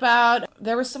a bit about,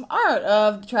 there was some art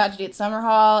of the tragedy at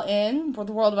Summerhall in For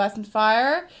the World of Ice and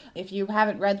Fire. If you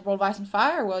haven't read The World of Ice and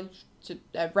Fire, well, you should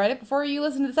have read it before you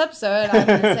listen to this episode, I'm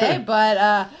going to say.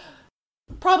 But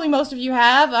probably most of you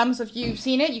have. So if you've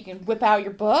seen it, you can whip out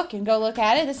your book and go look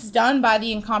at it. This is done by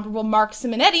the incomparable Mark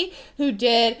Simonetti, who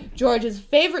did George's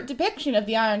favorite depiction of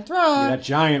the Iron Throne. Yeah, that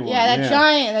giant one. Yeah,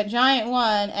 that giant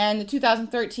one. And the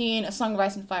 2013 A Song of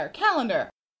Ice and Fire calendar.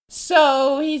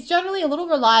 So he's generally a little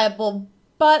reliable,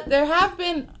 but there have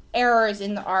been errors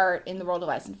in the art in The World of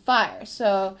Ice and Fire.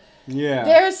 So yeah,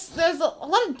 there's a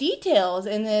lot of details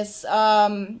in this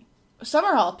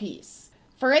Summerhall piece.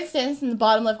 For instance, in the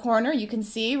bottom left corner, you can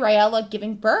see Rhaella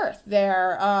giving birth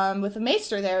there with a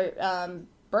maester there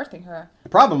birthing her.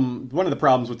 One of the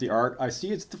problems with the art I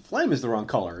see is the flame is the wrong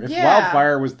color. If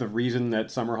wildfire was the reason that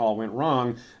Summerhall went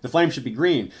wrong, the flame should be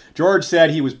green. George said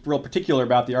he was real particular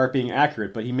about the art being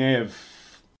accurate, but he may have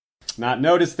not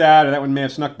noticed that, or that one may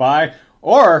have snuck by,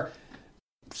 or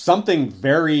something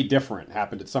very different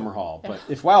happened at Summerhall. But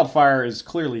if wildfire is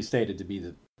clearly stated to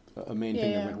be a main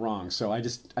thing that went wrong, so I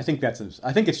think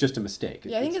it's just a mistake.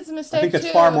 Yeah, I think it's a mistake. I think that's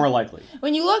far more likely.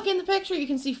 When you look in the picture, you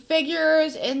can see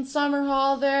figures in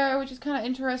Summerhall there, which is kind of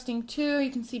interesting too. You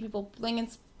can see people bringing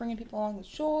people along the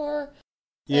shore.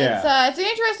 Yeah, it's an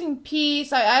interesting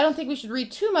piece. I don't think we should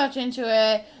read too much into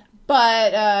it,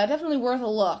 but definitely worth a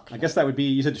look. I guess that would be,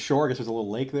 you said shore, I guess there's a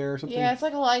little lake there or something? Yeah, it's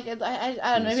like a lake. I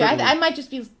don't know. Maybe I might just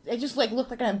be, it just like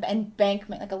looked like an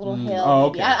embankment, like a little hill. Oh,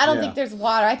 maybe. okay. I don't think there's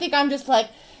water. I think I'm just like,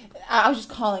 I was just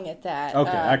calling it that.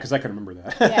 Okay, because I can remember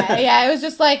that. yeah, it was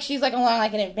just like, she's like along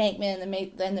like an embankment,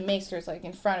 and the maester's like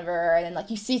in front of her, and then like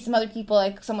you see some other people,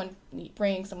 like someone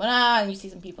bringing someone out, and you see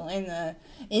some people in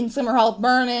Summerhall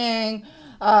burning.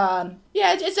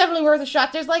 It's definitely worth a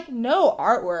shot. There's like no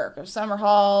artwork of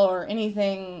Summerhall or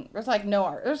anything. There's like no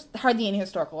art. There's hardly any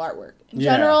historical artwork. In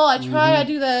general, I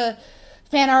do the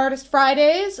Fan Artist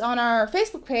Fridays on our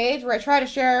Facebook page where I try to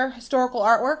share historical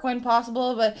artwork when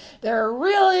possible, but there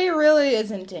really, really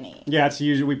isn't any. Yeah, it's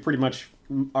usually, we pretty much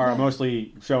are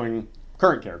mostly showing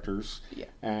current characters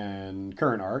and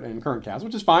current art and current cast,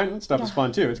 which is fine. That stuff is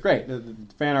fun too. It's great. The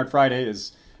Fan Art Friday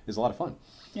is a lot of fun.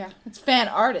 Yeah, it's Fan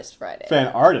Artist Friday. Fan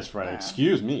Artist Friday,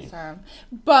 excuse me. Sorry.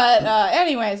 But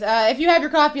anyways, if you have your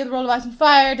copy of The World of Ice and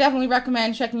Fire, definitely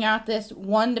recommend checking out this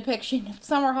one depiction of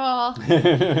Summerhall.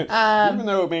 Even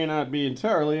though it may not be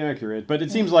entirely accurate, but it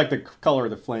seems like the color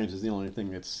of the flames is the only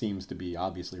thing that seems to be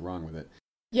obviously wrong with it.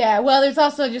 Yeah, well, there's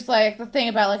also just like the thing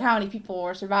about like how many people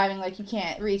were surviving. Like you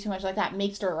can't read too much, like that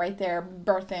maester right there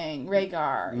birthing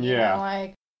Rhaegar. You know,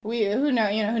 like. Who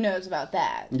knows about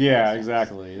that? Yeah,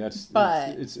 exactly.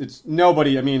 It's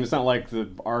nobody. I mean, it's not like the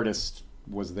artist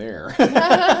was there.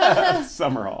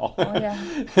 Summerhall. Oh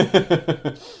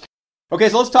yeah. Okay,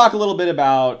 so let's talk a little bit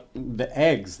about the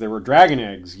eggs. There were dragon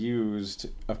eggs used,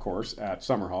 of course, at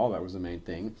Summerhall. That was the main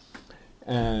thing.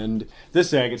 And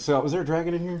this egg itself, was there a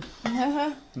dragon in here?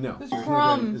 No. There's There's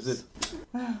crumbs. Is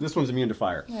it? This one's immune to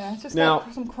fire. Yeah, it's just now,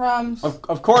 got some crumbs.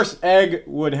 Of course, Egg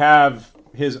would have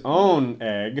his own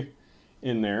egg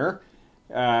in there.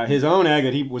 His own egg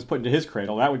that he was put into his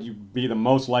cradle. That would be the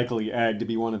most likely egg to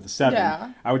be one of the 7.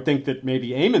 Yeah. I would think that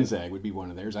maybe Aemon's egg would be one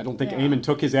of theirs. I don't think Yeah. Aemon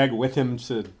took his egg with him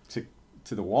to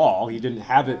the wall. He didn't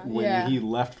have it when Yeah. he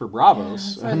left for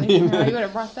Bravos. So I think, he would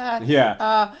have brought that.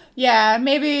 Yeah. Yeah,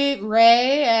 maybe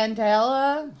Ray and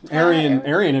Della. Arion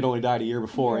had only died a year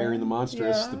before. Yeah. Arion the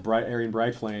Monstrous, Yeah. Arion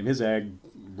Brightflame. His egg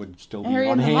would still be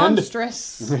Arion on the hand.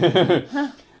 Monstrous.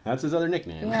 That's his other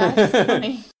nickname. Yeah, that's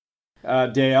funny.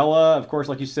 Daella, of course,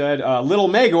 like you said. Little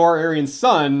Maegor, Arion's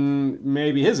son,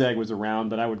 maybe his egg was around,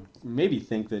 but I would maybe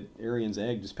think that Arion's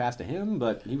egg just passed to him,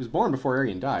 but he was born before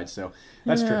Arion died, so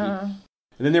that's tricky.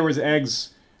 And then there was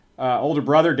Egg's older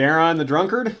brother, Daron the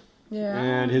Drunkard,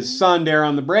 and his son,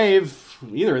 Daron the Brave.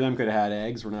 Either of them could have had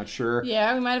eggs, we're not sure.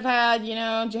 Yeah, we might have had,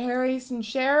 Jaehaerys and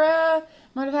Shara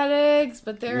might have had eggs,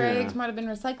 but their eggs might have been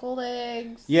recycled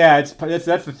eggs. Yeah,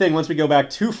 that's the thing. Once we go back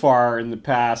too far in the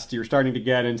past, you're starting to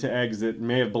get into eggs that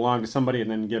may have belonged to somebody and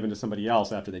then given to somebody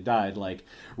else after they died. Like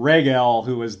Rhaegal,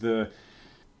 who was the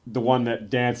one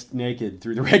that danced naked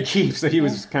through the Red Keep, so he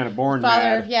was kind of born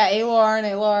Father, mad. Aelor and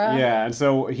Aelora. Yeah, and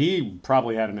so he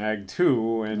probably had an egg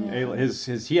too, and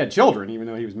he had children, even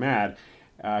though he was mad.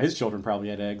 His children probably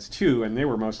had eggs too, and they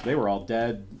were all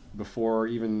dead before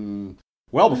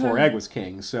Egg was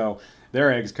king. So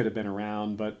their eggs could have been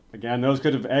around, but again,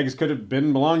 eggs could have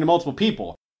belonged to multiple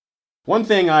people. One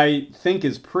thing I think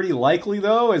is pretty likely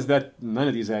though is that none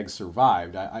of these eggs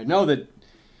survived. I know that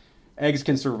eggs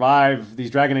can survive. These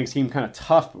dragon eggs seem kind of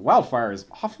tough, but wildfire is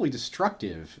awfully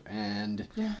destructive, and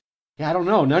I don't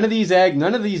know. None of these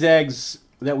eggs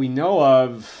that we know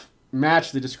of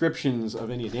match the descriptions of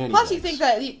any of Dany's Plus, eggs. you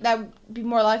think that would be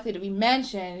more likely to be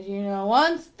mentioned.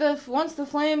 Once the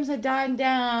flames had died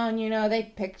down,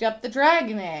 they picked up the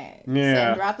dragon eggs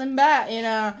and brought them back.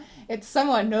 It's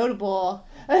somewhat notable.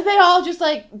 They all just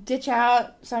ditch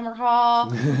out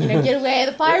Summerhall, get away.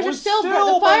 The fires are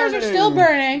still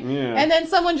burning, and then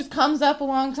someone just comes up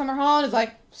along Summerhall and is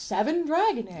like 7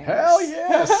 dragon eggs. Hell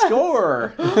yeah,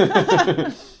 score!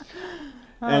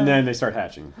 And then they start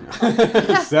hatching.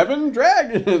 7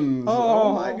 dragons!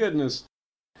 Oh my goodness.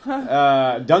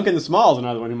 Duncan the Small is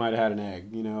another one who might have had an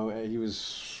egg. He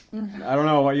was... I don't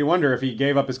know. You wonder if he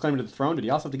gave up his claim to the throne. Did he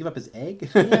also have to give up his egg?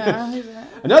 Yeah.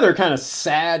 Another kind of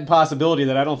sad possibility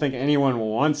that I don't think anyone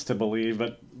wants to believe,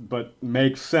 but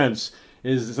makes sense,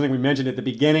 is something we mentioned at the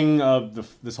beginning of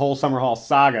this whole Summerhall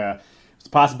saga. It's the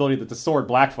possibility that the sword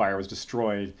Blackfire was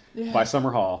destroyed by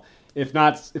Summerhall. If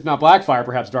not Blackfire,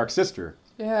 perhaps Dark Sister.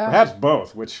 Yeah. Perhaps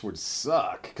both, which would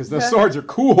suck, because the swords are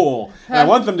cool, and I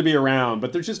want them to be around,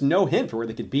 but there's just no hint for where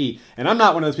they could be. And I'm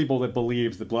not one of those people that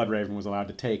believes that Bloodraven was allowed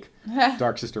to take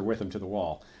Dark Sister with him to the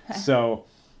wall. So,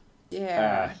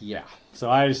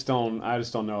 So I just don't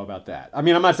know about that. I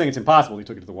mean, I'm not saying it's impossible he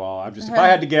took it to the wall. If I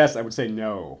had to guess, I would say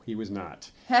no, he was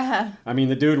not. I mean,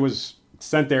 the dude was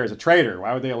sent there as a traitor.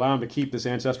 Why would they allow him to keep this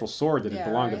ancestral sword that had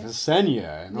belonged to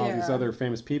Visenya and all these other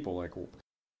famous people?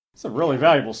 It's a really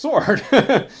valuable sword.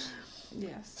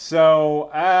 Yes. So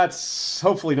that's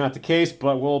hopefully not the case,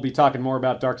 but we'll be talking more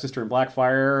about Dark Sister and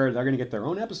Blackfire. They're going to get their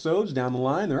own episodes down the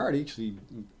line. They're already actually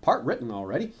part written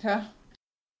already. Yeah.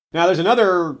 Now we're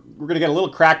going to get a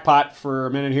little crackpot for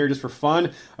a minute here just for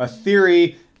fun. A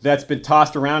theory that's been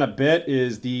tossed around a bit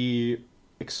is the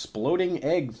exploding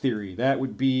egg theory. That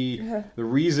would be the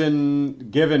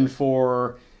reason given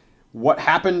for what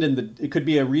happened it could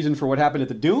be a reason for what happened at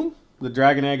the Doom. The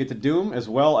dragon egg at the Doom, as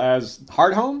well as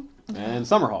Hardhome and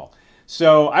Summerhall.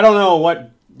 So I don't know what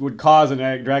would cause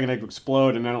dragon egg to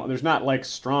explode, and there's not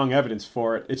strong evidence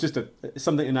for it. It's just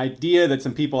an idea that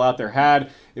some people out there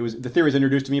had. The theory was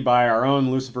introduced to me by our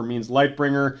own Lucifer Means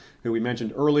Lightbringer, who we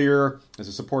mentioned earlier as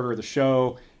a supporter of the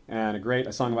show and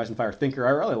a Song of Ice and Fire thinker.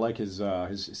 I really like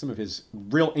some of his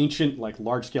real ancient,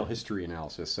 large scale history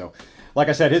analysis. So, like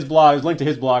I said, his blog is linked to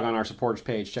his blog on our supporters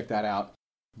page. Check that out.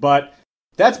 But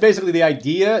that's basically the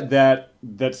idea that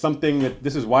this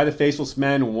is why the Faceless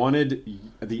Men wanted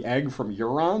the egg from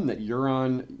Euron, that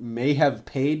Euron may have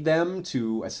paid them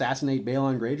to assassinate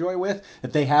Balon Greyjoy with,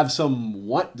 that they have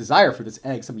some desire for this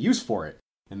egg, some use for it.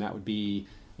 And that would be,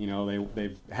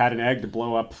 they've had an egg to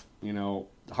blow up,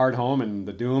 Hardhome and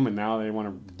the Doom, and now they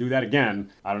want to do that again.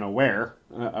 I don't know where,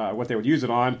 what they would use it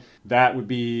on. That would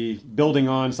be building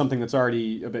on something that's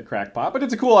already a bit crackpot, but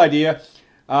it's a cool idea.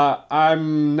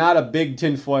 I'm not a big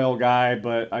tinfoil guy,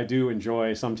 but I do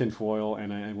enjoy some tinfoil,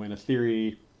 and when a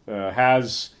theory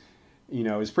is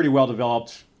pretty well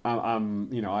developed,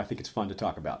 I think it's fun to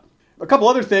talk about. A couple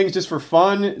other things just for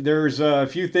fun. There's a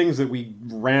few things that we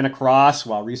ran across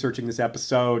while researching this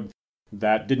episode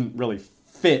that didn't really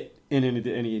fit in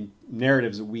any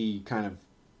narratives that we kind of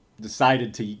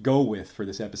decided to go with for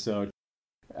this episode.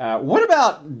 What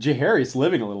about Jaehaerys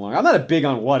living a little longer? I'm not a big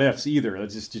on what ifs either.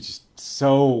 It's just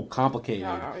so complicated.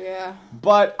 Oh, yeah.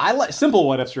 But I like simple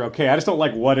what ifs are okay. I just don't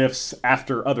like what ifs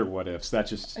after other what ifs. That's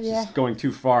just going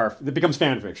too far. It becomes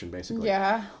fan fiction, basically.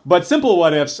 Yeah. But simple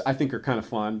what ifs I think are kind of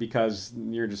fun because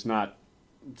you're just not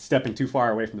stepping too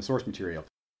far away from the source material.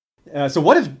 So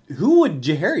who would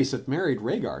Jaehaerys have married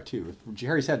Rhaegar to if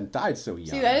Jaehaerys hadn't died so young?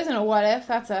 See, that isn't a what if,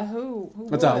 that's a who.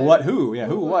 That's a what who, yeah,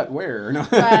 who, what, where. No.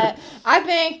 But I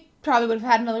think probably would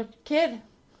have had another kid.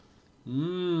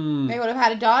 They would have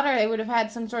had a daughter, they would have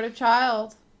had some sort of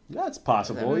child. That's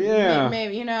possible, yeah.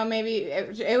 Maybe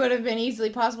it would have been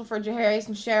easily possible for Jaehaerys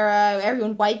and Shera,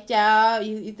 everyone wiped out.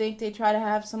 You think they'd try to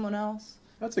have someone else?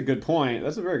 That's a good point.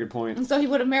 That's a very good point. And so he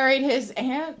would have married his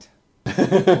aunt?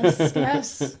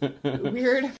 Yes.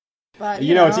 Weird. But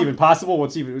you know it's even possible.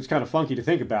 It's kind of funky to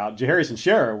think about. Jaehaerys and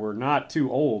Shera were not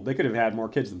too old. They could have had more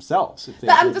kids themselves.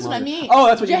 That's what I mean. Oh,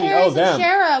 that's what you mean. Oh, Jaehaerys and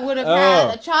Shera would have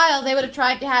had a child. They would have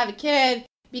tried to have a kid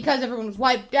because everyone was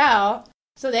wiped out.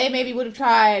 So they maybe would have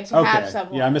tried to have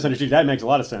someone. Yeah, I misunderstood. That makes a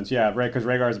lot of sense. Yeah, right, because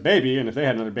Rhaegar's a baby, and if they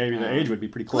had another baby, the age would be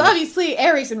pretty close. Well, obviously,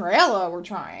 Aerys and Rhaella were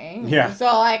trying. Yeah. So,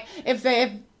 like, if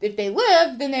they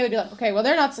lived, then they would be like, okay, well,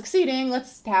 they're not succeeding.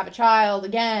 Let's have a child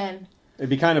again. It'd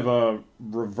be kind of a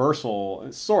reversal,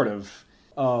 sort of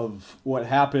what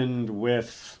happened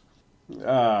with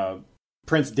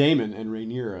Prince Daemon and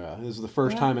Rhaenyra. This is the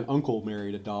first time an uncle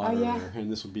married a daughter,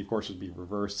 and this would be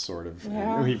reversed, sort of.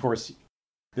 Yeah. And, of course,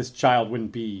 this child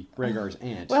wouldn't be Rhaegar's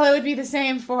aunt. Well, it would be the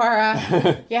same for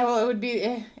it would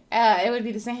be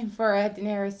the same for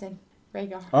Daenerys and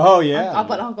Rhaegar. Oh yeah,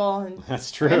 uncle and that's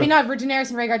true. I mean, not for Daenerys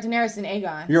and Rhaegar, Daenerys and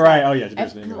Aegon. You're right. Oh yeah,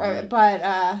 Daenerys and Aegon. Right. But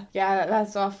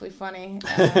that's awfully funny.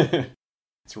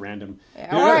 It's random.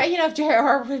 Yeah. Or if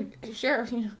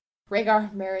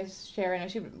Rhaegar marries Sharon,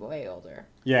 she would be way older.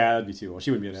 Yeah, that'd be too old.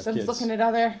 She wouldn't be able to have kids. So I'm looking at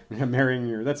other marrying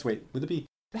your. Would it be?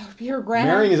 That would be her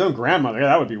grandma. Marrying his own grandmother. Yeah,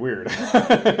 that would be weird.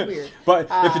 Weird. But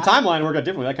if the timeline worked out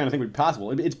differently, that kind of thing would be possible.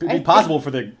 It'd be possible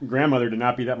for the grandmother to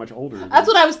not be that much older. That's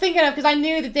what I was thinking of, because I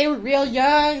knew that they were real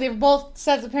young. They were both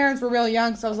sets of parents were real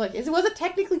young, so I was like, was it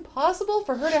technically possible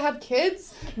for her to have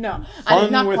kids? No,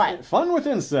 not quite. Fun with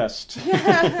incest.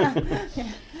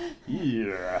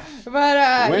 Yeah.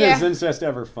 But when is incest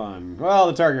ever fun? Well,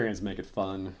 the Targaryens make it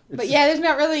fun. But there's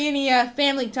not really any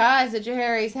family ties that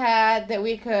Jaehaerys had that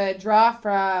we could draw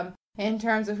from in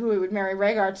terms of who he would marry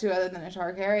Rhaegar to, other than a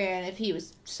Targaryen, if he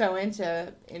was so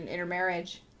into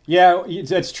intermarriage. Yeah,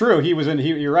 that's true.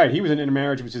 You're right. He was in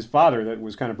intermarriage with his father that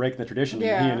was kind of breaking the tradition.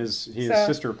 Yeah. He and his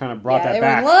sister kind of brought that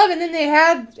back. They were in love, and then they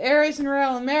had Aerys and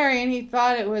Rhaella marry, and he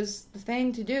thought it was the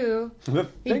thing to do.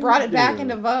 He brought it back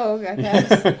into vogue, I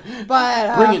guess.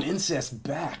 But bringing incest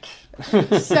back.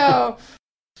 So,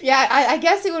 yeah, I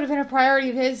guess it would have been a priority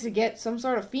of his to get some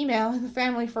sort of female in the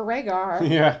family for Rhaegar.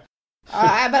 Yeah.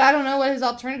 But I don't know what his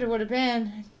alternative would have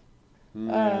been.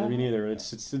 Yeah, me neither.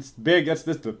 It's big.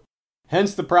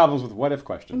 Hence the problems with what if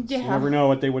questions. Yeah. You never know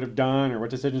what they would have done or what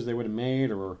decisions they would have made,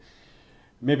 or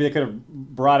maybe they could have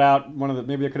brought out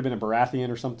maybe there could have been a Baratheon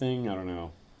or something. I don't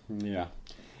know. Yeah.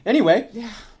 Anyway.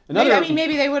 Yeah.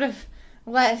 Maybe they would have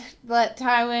let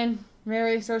Tywin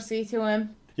marry Cersei to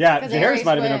him. Yeah, Jaehaerys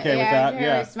might have been okay with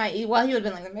that. He would have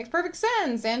been like, that makes perfect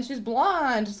sense, and she's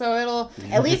blonde, so it'll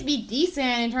at least be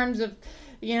decent in terms of,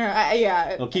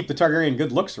 It'll keep the Targaryen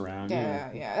good looks around. Yeah.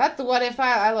 That's the what if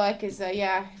I like is,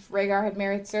 if Rhaegar had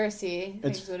married Cersei,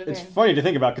 things would have been. It's funny to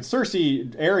think about, because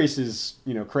Aerys is,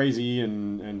 crazy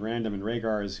and random, and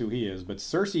Rhaegar is who he is. But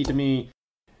Cersei, to me,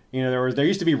 there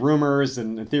used to be rumors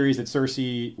and theories that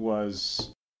Cersei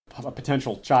was a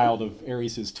potential child of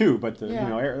Aerys's too, but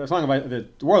the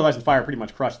War of Ice and Fire pretty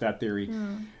much crushed that theory.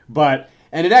 And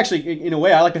it actually, in a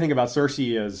way, I like to think about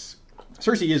Cersei as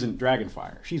Cersei isn't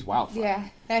Dragonfire; she's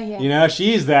Wildfire. Yeah.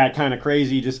 She's that kind of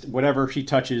crazy. Just whatever she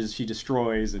touches, she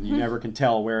destroys, and you never can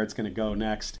tell where it's going to go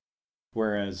next.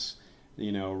 Whereas,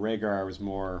 Rhaegar was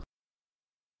more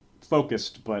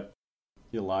focused but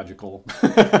illogical,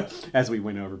 as we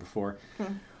went over before.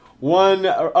 One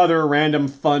other random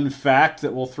fun fact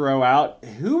that we'll throw out.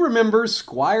 Who remembers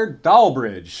Squire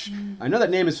Dalbridge? I know that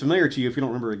name is familiar to you if you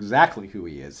don't remember exactly who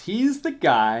he is. He's the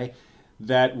guy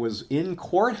that was in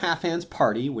Qhorin Halfhand's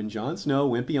party when Jon Snow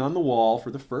went beyond the wall for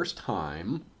the first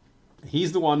time.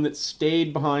 He's the one that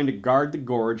stayed behind to guard the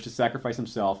gorge, to sacrifice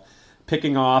himself,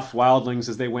 picking off wildlings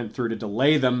as they went through to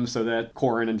delay them so that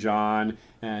Corrin and Jon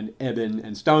and Eben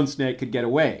and Stone Snake could get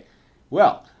away.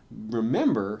 Well,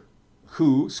 remember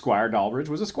who Squire Dalbridge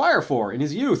was a squire for in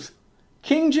his youth.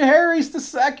 King Jaehaerys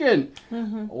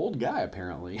II. Old guy,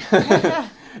 apparently.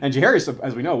 And Jaehaerys,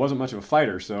 as we know, wasn't much of a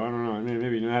fighter, so I don't know,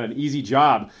 maybe not an easy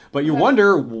job. But you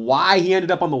wonder why he ended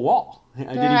up on the wall. Did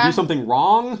he do something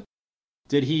wrong?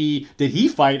 Did he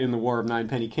fight in the War of Nine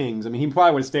Penny Kings? I mean, he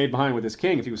probably would have stayed behind with his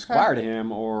king if he was squire to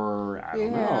him, or I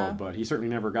don't know. But he certainly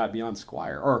never got beyond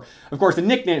squire. Or, of course, the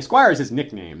nickname Squire is his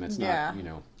nickname. That's not,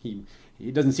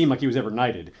 he doesn't seem like he was ever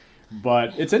knighted.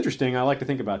 But it's interesting. I like to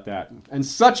think about that. And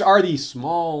such are the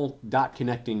small dot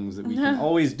connectings that we can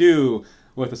always do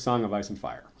with A Song of Ice and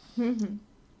Fire.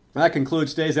 That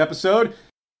concludes today's episode.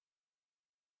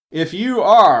 If you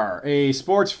are a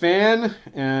sports fan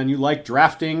and you like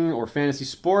drafting or fantasy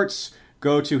sports,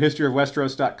 go to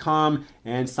historyofwesteros.com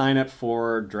and sign up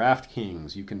for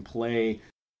DraftKings. You can play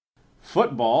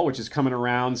football, which is coming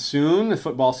around soon. The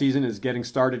football season is getting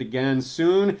started again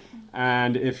soon.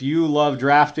 And if you love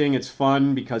drafting, it's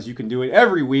fun because you can do it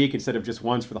every week instead of just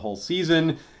once for the whole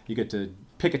season. You get to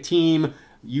pick a team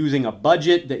using a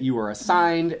budget that you are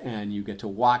assigned, and you get to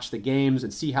watch the games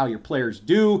and see how your players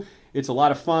do. It's a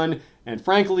lot of fun, and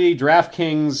frankly,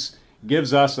 DraftKings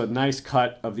gives us a nice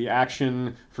cut of the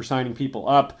action for signing people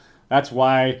up. That's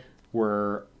why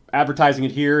we're advertising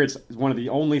it here. It's one of the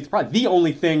only, probably the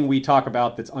only thing we talk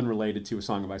about that's unrelated to A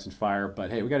Song of Ice and Fire.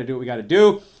 But hey, we got to do what we got to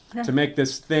do to make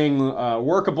this thing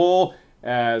workable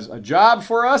as a job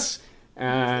for us.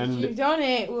 And if you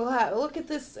donate, we'll have look at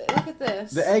this. Look at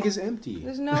this. The egg is empty.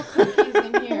 There's no cookies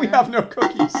in here. We have no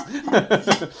cookies,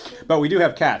 but we do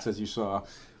have cats, as you saw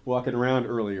walking around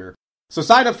earlier. So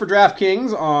sign up for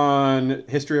DraftKings on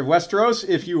History of Westeros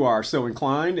if you are so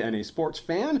inclined and a sports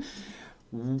fan.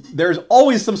 There's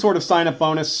always some sort of sign-up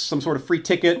bonus, some sort of free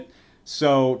ticket,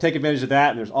 so take advantage of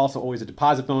that. And there's also always a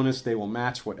deposit bonus. They will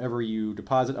match whatever you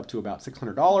deposit up to about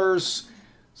 $600.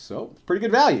 So pretty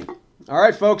good value. All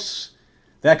right, folks,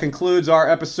 that concludes our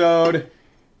episode,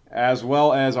 as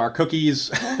well as our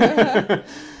cookies.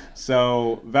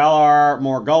 So Valar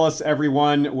Morghulis,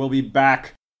 everyone, will be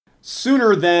back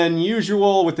sooner than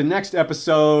usual with the next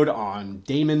episode on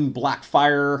Daemon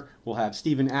Blackfyre. We'll have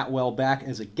Stephen Atwell back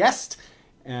as a guest,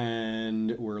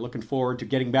 and we're looking forward to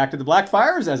getting back to the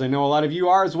Blackfyres, as I know a lot of you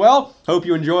are as well. Hope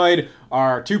you enjoyed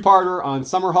our two-parter on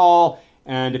Summerhall,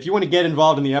 and if you want to get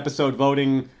involved in the episode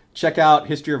voting, check out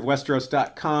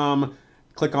historyofwesteros.com,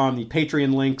 click on the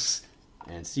Patreon links,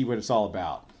 and see what it's all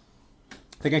about.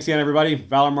 Thanks again, everybody.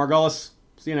 Valar Morghulis.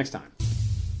 See you next time.